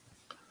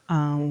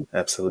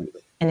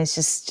 Absolutely. And it's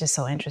just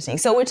so interesting.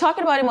 So we're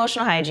talking about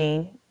emotional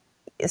hygiene.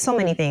 So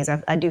many things.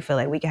 I do feel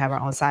like we could have our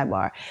own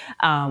sidebar.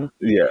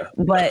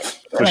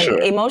 But like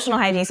emotional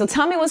hygiene. So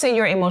tell me what's in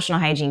your emotional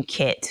hygiene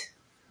kit.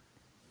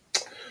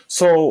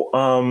 So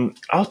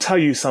I'll tell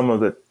you some of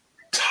the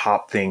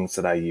top things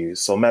that I use.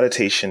 So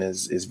meditation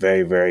is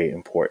very, very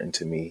important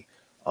to me.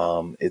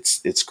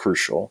 It's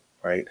crucial,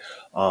 right?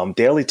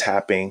 Daily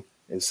tapping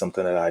is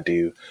something that I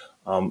do.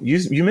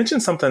 You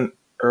mentioned something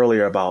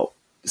earlier about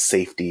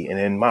safety, and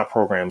in my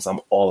programs, I'm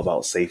all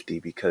about safety,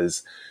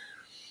 because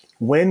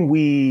when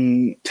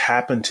we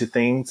tap into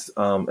things,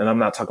 and I'm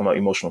not talking about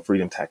emotional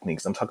freedom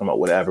techniques, I'm talking about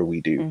whatever we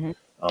do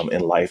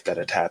in life that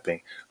are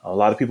tapping. A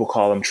lot of people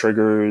call them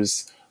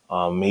triggers.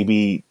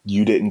 Maybe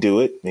you didn't do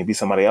it. Maybe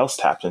somebody else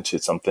tapped into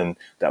something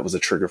that was a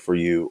trigger for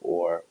you,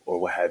 or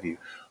what have you.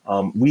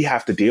 We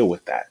have to deal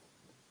with that,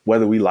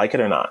 whether we like it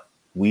or not.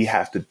 We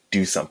have to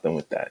do something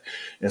with that.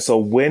 And so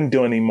when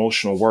doing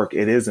emotional work,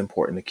 it is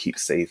important to keep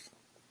safe,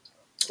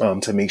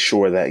 to make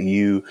sure that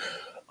you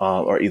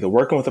or either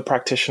working with a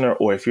practitioner,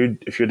 or if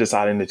you're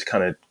deciding to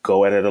kind of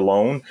go at it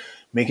alone,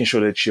 making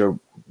sure that you're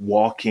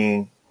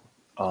walking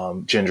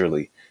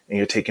gingerly and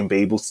you're taking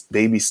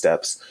baby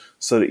steps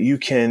so that you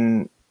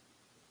can,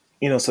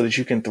 so that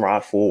you can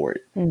thrive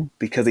forward.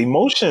 Because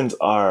emotions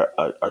are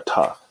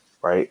tough,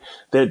 right?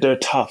 They're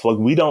tough. Like,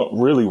 we don't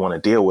really want to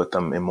deal with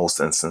them in most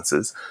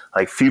instances.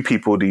 Like, few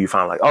people do you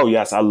find like, oh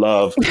yes, I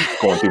love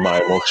going through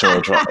my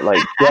emotional drama.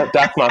 Like,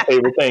 that's my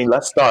favorite thing.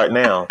 Let's start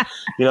now.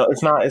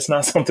 It's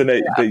not something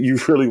that you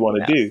really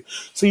want to do.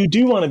 So you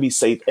do want to be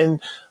safe.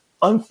 And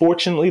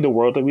unfortunately, the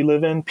world that we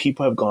live in,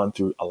 people have gone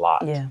through a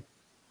lot. Yeah.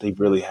 They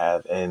really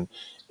have. And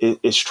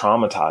it's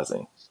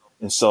traumatizing.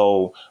 And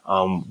so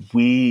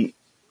we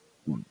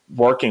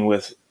working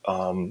with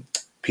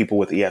people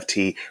with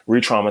EFT,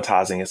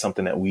 re-traumatizing is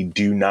something that we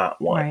do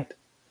not want.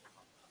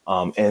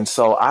 Right. And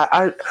so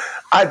I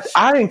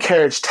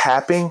encourage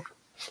tapping.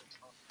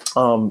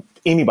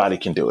 Anybody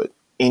can do it,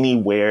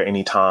 anywhere,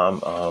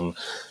 anytime.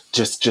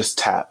 Just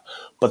tap.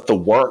 But the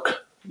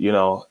work, I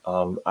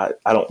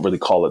don't really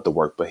call it the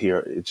work, but here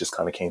it just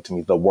kind of came to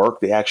me. The work,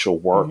 the actual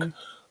work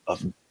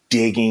of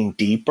digging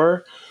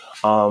deeper.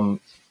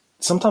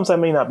 Sometimes that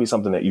may not be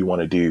something that you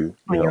want to do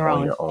on your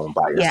own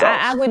by yourself. Yeah,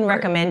 I wouldn't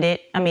recommend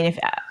it. I mean, if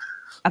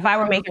I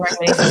were making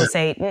recommendations, I would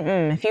say,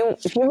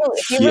 if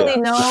you really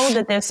know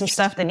that there's some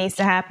stuff that needs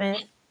to happen,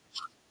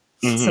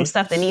 some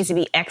stuff that needs to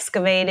be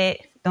excavated,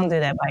 don't do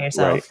that by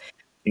yourself.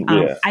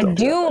 Right. I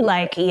do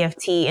like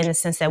EFT in the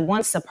sense that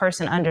once a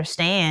person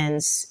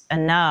understands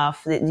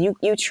enough, that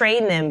you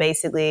train them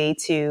basically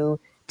to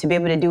be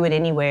able to do it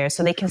anywhere,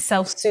 so they can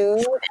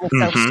self-soothe and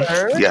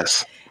self-serve.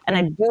 Yes. And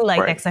I do like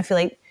that, because I feel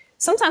like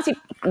sometimes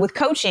with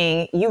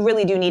coaching, you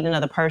really do need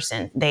another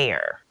person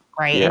there,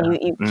 right? Yeah. And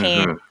you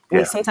can't,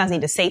 we sometimes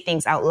need to say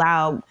things out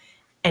loud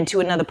and to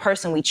another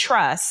person we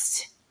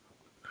trust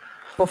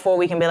before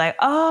we can be like,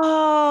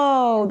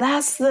 oh,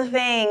 that's the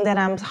thing that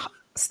I'm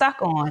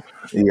stuck on.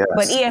 Yes.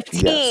 But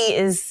EFT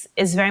is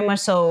very much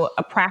so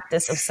a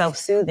practice of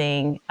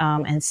self-soothing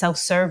and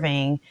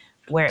self-serving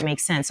where it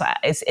makes sense. So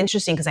it's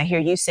interesting because I hear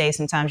you say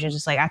sometimes you're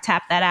just like, I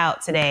tapped that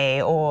out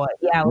today, or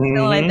I was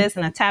feeling like this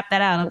and I tapped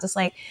that out. I'm just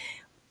like,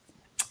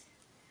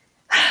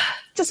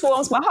 just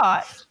warms my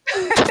heart.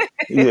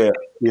 Yeah.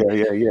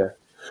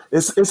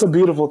 It's a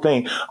beautiful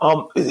thing.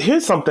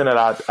 Here's something that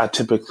I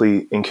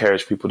typically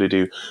encourage people to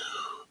do.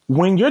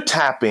 When you're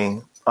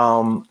tapping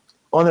on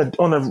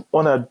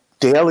a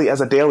daily, as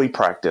a daily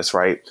practice,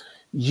 right?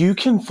 You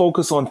can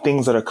focus on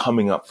things that are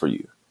coming up for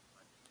you,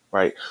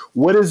 right?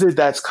 What is it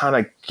that's kind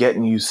of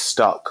getting you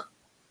stuck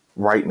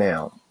right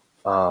now?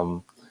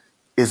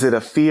 Is it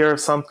a fear of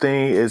something?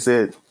 Is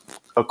it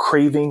a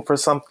craving for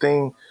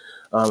something?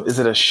 Is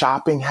it a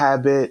shopping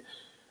habit?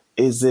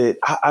 Is it,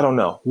 I don't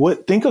know.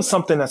 Think of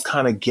something that's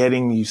kind of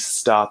getting you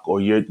stuck,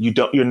 or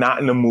you're not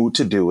in the mood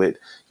to do it.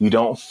 You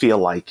don't feel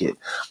like it.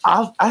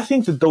 I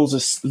think that those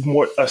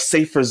are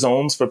safer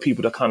zones for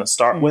people to kind of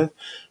start with,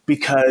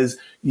 because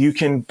you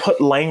can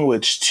put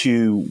language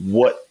to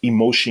what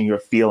emotion you're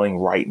feeling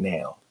right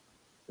now.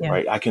 Yeah.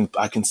 Right. I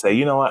can say,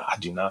 you know what, I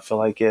do not feel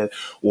like it,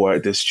 or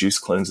this juice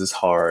cleanse is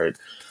hard.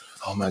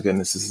 Oh my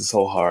goodness, this is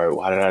so hard.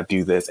 Why did I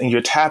do this? And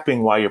you're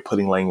tapping while you're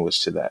putting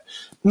language to that.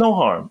 No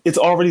harm. It's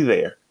already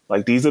there.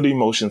 Like, these are the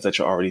emotions that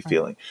you're already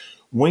feeling.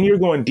 When you're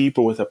going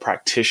deeper with a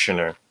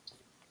practitioner,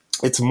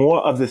 it's more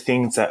of the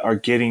things that are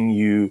getting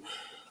you,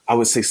 I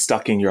would say,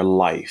 stuck in your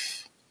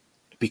life,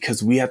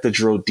 because we have to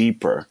drill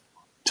deeper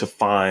to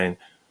find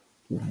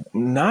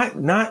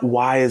not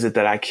why is it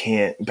that I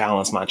can't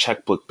balance my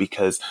checkbook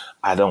because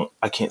I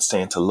can't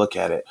stand to look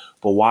at it,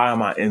 but why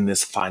am I in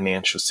this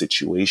financial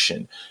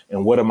situation?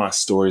 And what are my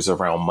stories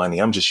around money?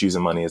 I'm just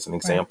using money as an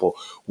example.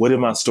 Right. What are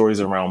my stories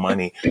around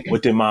money?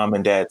 What did mom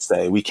and dad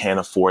say? We can't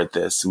afford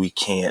this. We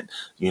can't,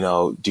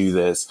 do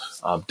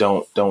this.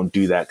 Don't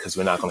do that because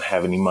we're not going to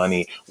have any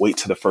money. Wait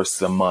till the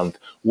first of the month.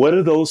 What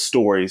are those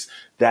stories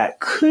that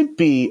could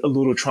be a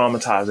little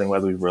traumatizing,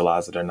 whether we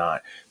realize it or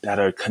not, that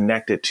are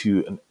connected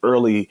to an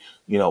early,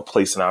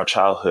 place in our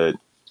childhood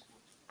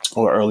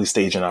or early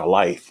stage in our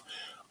life?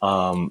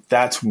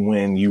 That's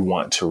when you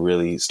want to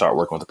really start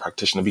working with a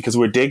practitioner, because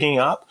we're digging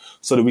up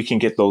so that we can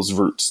get those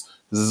roots.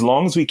 Because as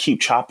long as we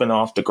keep chopping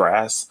off the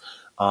grass,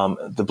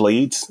 the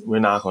blades, we're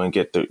not going to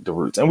get the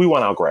roots. And we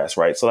want our grass,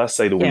 right? So let's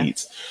say the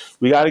weeds.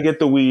 We got to get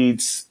the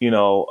weeds,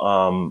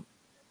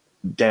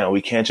 down.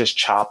 We can't just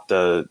chop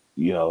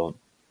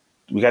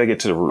we got to get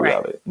to the root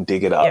of it and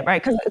dig it up. Yeah,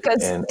 right.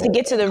 Because to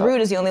get to the root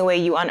is the only way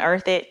you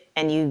unearth it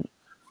and you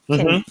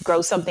can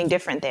grow something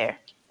different there.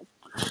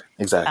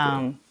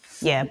 Exactly.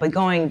 But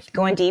going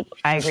deep,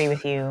 I agree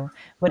with you.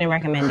 Wouldn't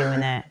recommend doing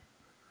that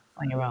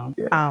on your own.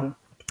 Yeah.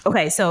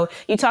 Okay, so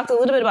you talked a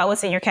little bit about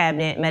what's in your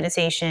cabinet: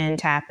 meditation,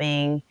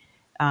 tapping.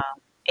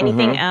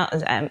 Anything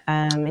else?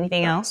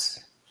 Anything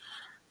else?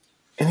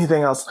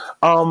 Anything else?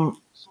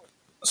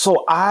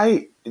 So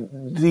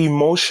the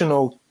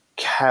emotional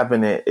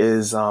cabinet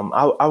is.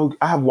 I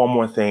have one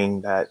more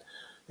thing that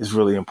is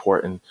really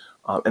important,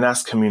 and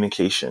that's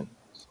communication.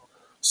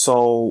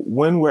 So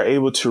when we're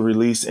able to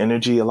release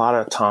energy, a lot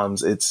of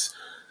times it's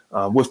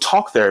with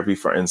talk therapy,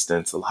 for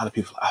instance, a lot of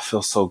people, I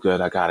feel so good,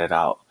 I got it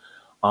out.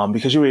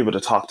 Because you were able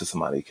to talk to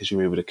somebody, because you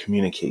were able to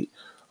communicate.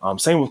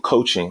 Same with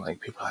coaching.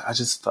 Like people are like, I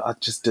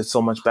just did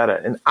so much better.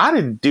 And I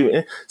didn't do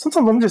it.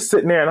 Sometimes I'm just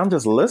sitting there and I'm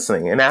just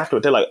listening. And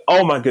after they're like,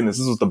 oh my goodness,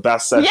 this was the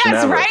best session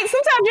Yes, ever. right.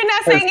 Sometimes you're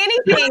not saying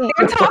anything.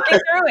 They're talking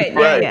through it.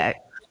 Right. Yeah.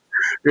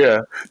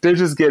 Yeah. They're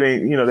just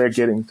getting, they're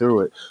getting through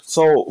it.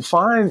 So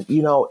find,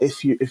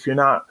 if you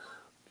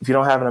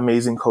don't have an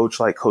amazing coach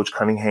like Coach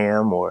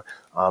Cunningham, or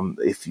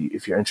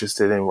if you're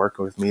interested in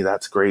working with me,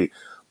 that's great.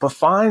 But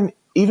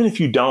even if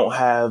you don't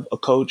have a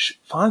coach,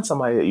 find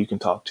somebody that you can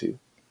talk to,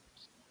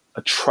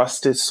 a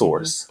trusted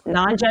source,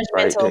 Non-judgmental.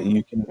 right? That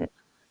you can,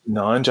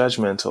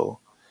 non-judgmental.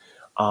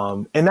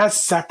 And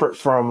that's separate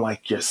from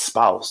like your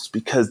spouse,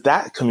 because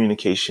that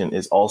communication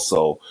is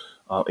also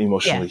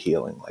emotionally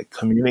healing. Like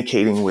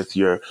communicating with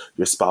your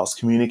spouse,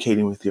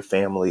 communicating with your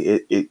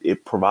family,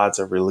 it provides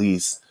a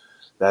release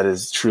that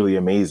is truly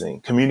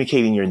amazing.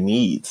 Communicating your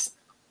needs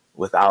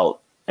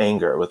without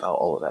anger, without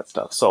all of that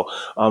stuff. So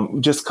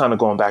just kind of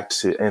going back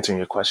to answering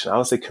your question, I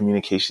would say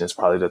communication is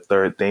probably the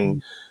third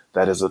thing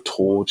that is a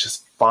tool,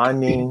 just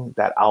finding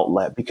that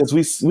outlet, because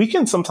we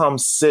can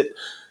sometimes sit,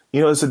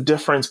 there's a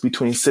difference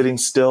between sitting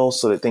still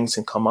so that things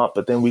can come up,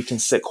 but then we can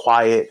sit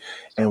quiet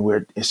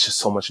and it's just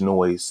so much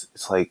noise.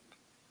 It's like,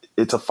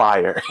 it's a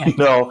fire,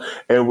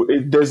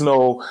 and there's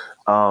no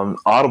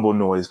audible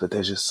noise, but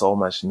there's just so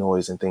much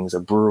noise and things are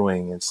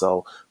brewing. And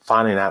so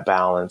finding that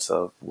balance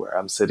of where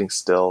I'm sitting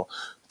still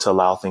to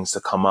allow things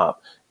to come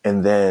up,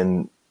 and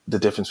then the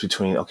difference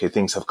between, okay,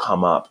 things have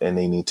come up and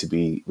they need to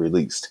be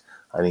released.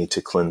 I need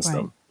to cleanse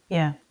them.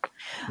 Yeah.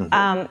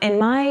 In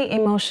my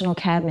emotional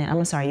cabinet, I'm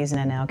gonna start using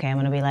that now. Okay, I'm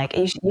gonna be like,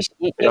 you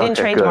didn't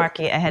trademark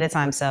it ahead of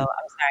time, so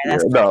I'm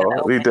sorry. No,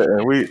 we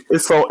didn't.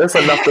 It's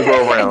enough to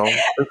go around.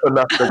 It's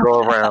enough to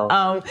go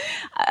around.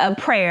 A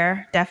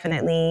prayer,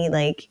 definitely.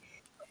 Like,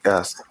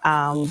 yes.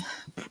 A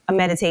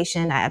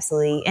meditation, I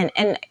absolutely.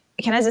 And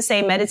can I just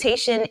say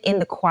meditation in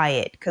the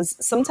quiet? Because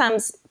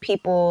sometimes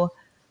people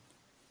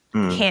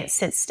can't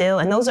sit still.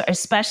 And those are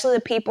especially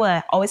the people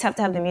that always have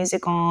to have the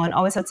music on,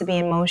 always have to be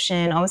in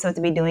motion, always have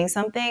to be doing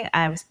something.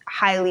 I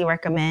highly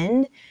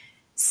recommend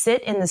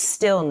sit in the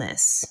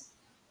stillness.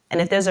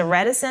 And if there's a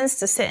reticence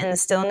to sit in the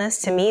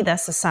stillness, to me,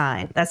 that's a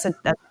sign.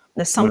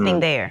 There's something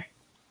there.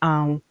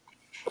 So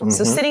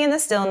sitting in the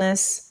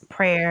stillness,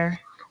 prayer.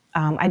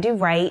 I do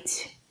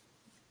write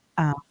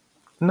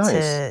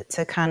nice.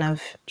 to kind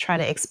of try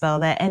to expel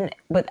that.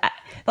 But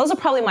those are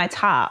probably my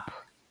top.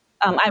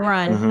 I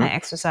run, I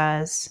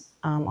exercise,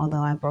 although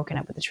I've broken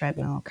up with the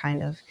treadmill,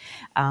 kind of,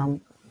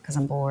 because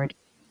I'm bored.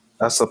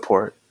 I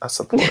support.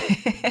 But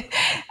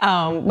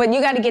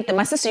you got to get them.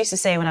 My sister used to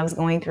say when I was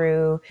going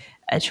through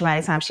a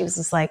traumatic time, she was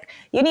just like,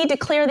 you need to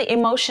clear the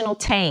emotional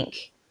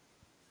tank.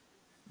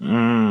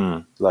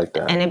 Like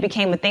that. And it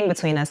became a thing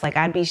between us. Like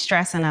I'd be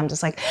stressing. I'm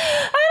just like,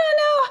 I don't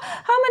know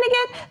how I'm going to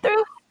get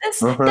through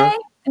this day.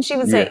 And she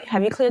would say,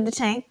 have you cleared the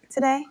tank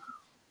today?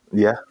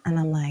 Yeah. And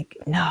I'm like,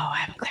 no, I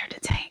haven't cleared the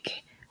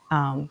tank.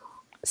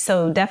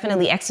 So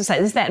definitely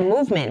exercise. It's that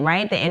movement,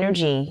 right? The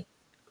energy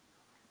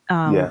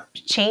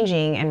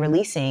changing and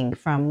releasing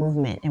from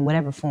movement in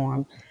whatever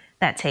form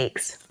that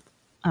takes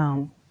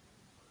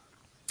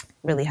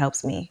really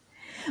helps me.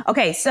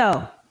 Okay,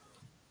 so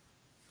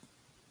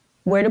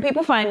where do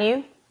people find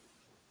you?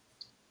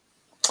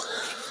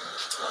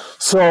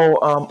 So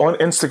on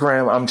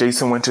Instagram, I'm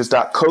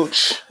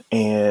jasonwinters.coach,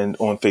 and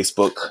on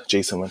Facebook,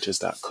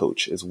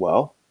 jasonwinters.coach as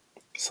well.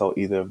 So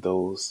either of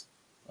those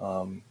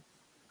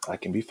I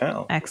can be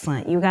found.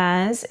 Excellent. You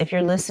guys, if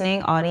you're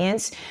listening,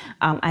 audience,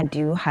 I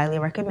do highly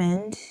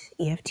recommend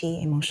EFT,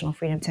 Emotional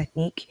Freedom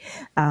Technique.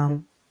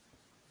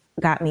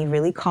 Got me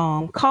really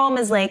calm. Calm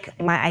is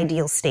like my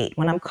ideal state.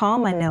 When I'm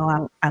calm, I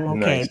know I'm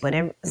okay. Nice. But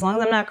as long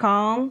as I'm not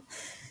calm,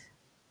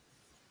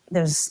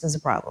 there's a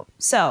problem.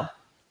 So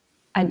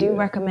I do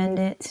recommend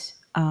it.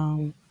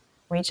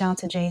 Reach out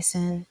to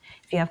Jason.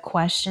 If you have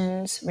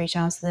questions, reach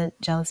out to the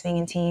Jealous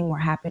Vegan team. We're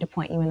happy to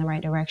point you in the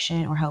right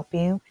direction or help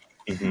you.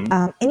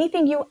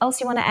 Anything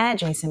else you want to add,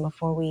 Jason,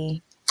 before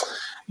we...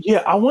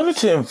 Yeah, I wanted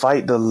to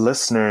invite the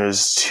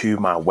listeners to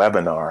my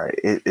webinar.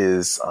 It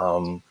is,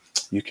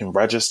 you can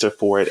register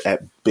for it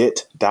at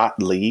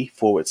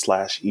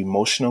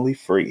bit.ly/emotionally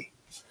free.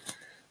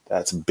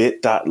 That's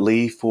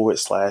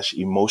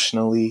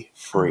bit.ly/emotionally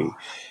free.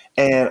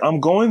 And I'm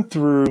going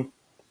through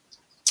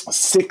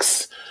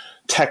 6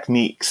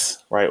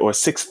 techniques, right? Or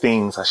 6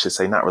 things, I should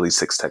say, not really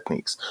 6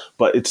 techniques,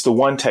 but it's the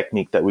one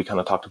technique that we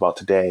kind of talked about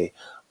today.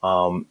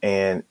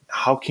 And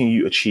how can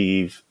you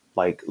achieve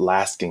like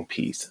lasting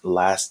peace,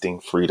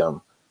 lasting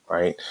freedom,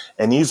 right?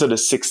 And these are the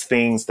 6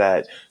 things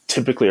that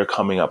typically are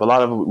coming up. A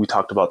lot of it we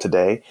talked about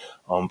today,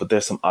 but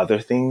there's some other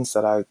things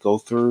that I go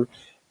through,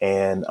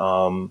 and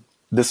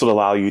this will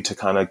allow you to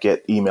kind of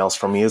get emails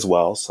from me as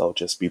well. So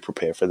just be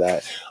prepared for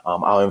that.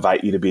 I'll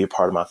invite you to be a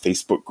part of my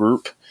Facebook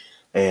group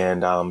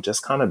and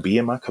just kind of be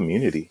in my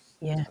community.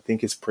 Yeah, I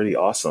think it's pretty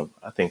awesome.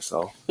 I think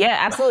so. Yeah,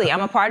 absolutely.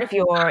 I'm a part of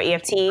your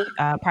EFT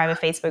private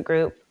Facebook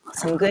group.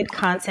 Some good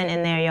content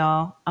in there,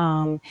 y'all.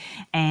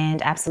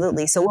 And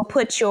absolutely. So we'll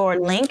put your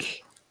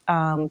link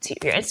to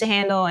your Insta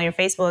handle and your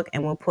Facebook,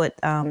 and we'll put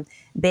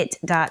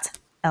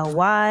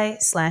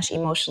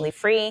bit.ly/emotionally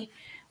free.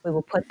 We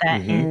will put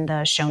that in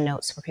the show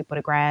notes for people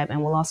to grab,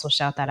 and we'll also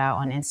shout that out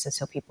on Insta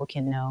so people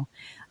can know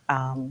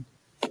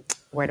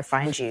where to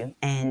find you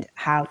and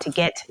how to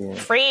get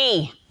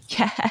free.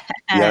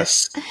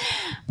 Yes.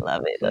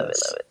 Love it.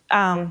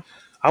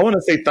 I want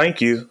to say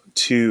thank you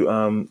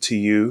to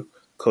you,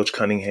 Coach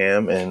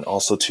Cunningham, and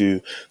also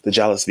to the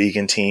Jealous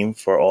Vegan team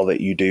for all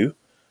that you do,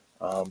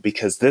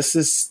 because this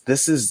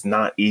is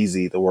not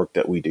easy. The work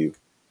that we do,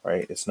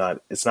 right? It's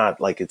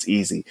not like it's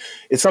easy.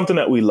 It's something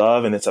that we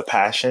love and it's a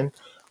passion,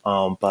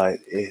 but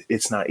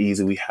it's not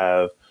easy. We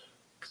have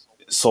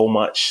so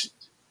much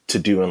to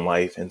do in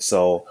life, and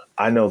so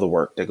I know the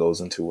work that goes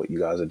into what you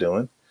guys are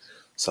doing.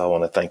 So I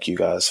want to thank you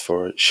guys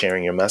for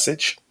sharing your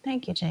message.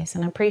 Thank you,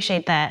 Jason. I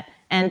appreciate that.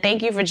 And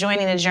thank you for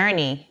joining the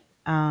journey.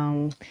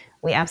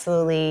 We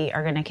absolutely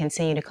are going to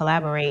continue to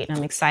collaborate. And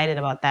I'm excited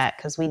about that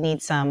because we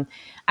need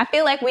I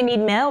feel like we need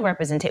male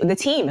representation. The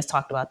team has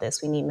talked about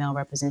this. We need male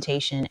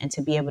representation and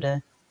to be able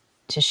to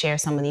share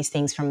some of these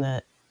things from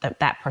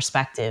that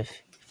perspective,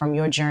 from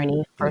your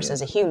journey first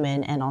as a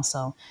human and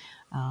also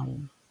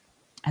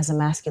as a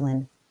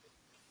masculine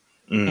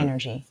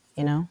energy,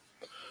 you know?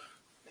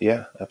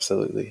 Yeah,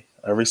 absolutely.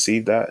 I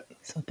received that.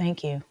 So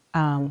thank you.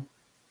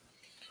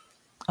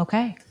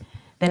 Okay.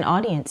 Then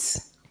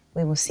audience,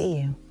 we will see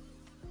you.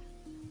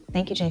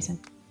 Thank you, Jason.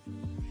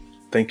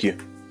 Thank you.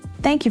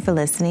 Thank you for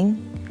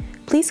listening.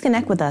 Please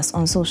connect with us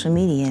on social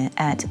media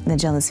at The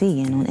Jealous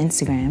Vegan on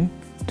Instagram,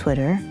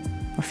 Twitter,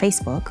 or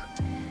Facebook,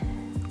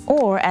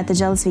 or at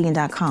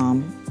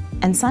thejealousvegan.com,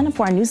 and sign up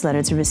for our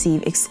newsletter to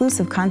receive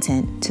exclusive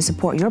content to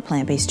support your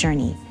plant-based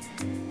journey.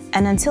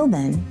 And until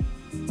then,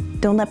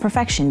 don't let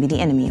perfection be the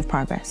enemy of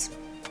progress.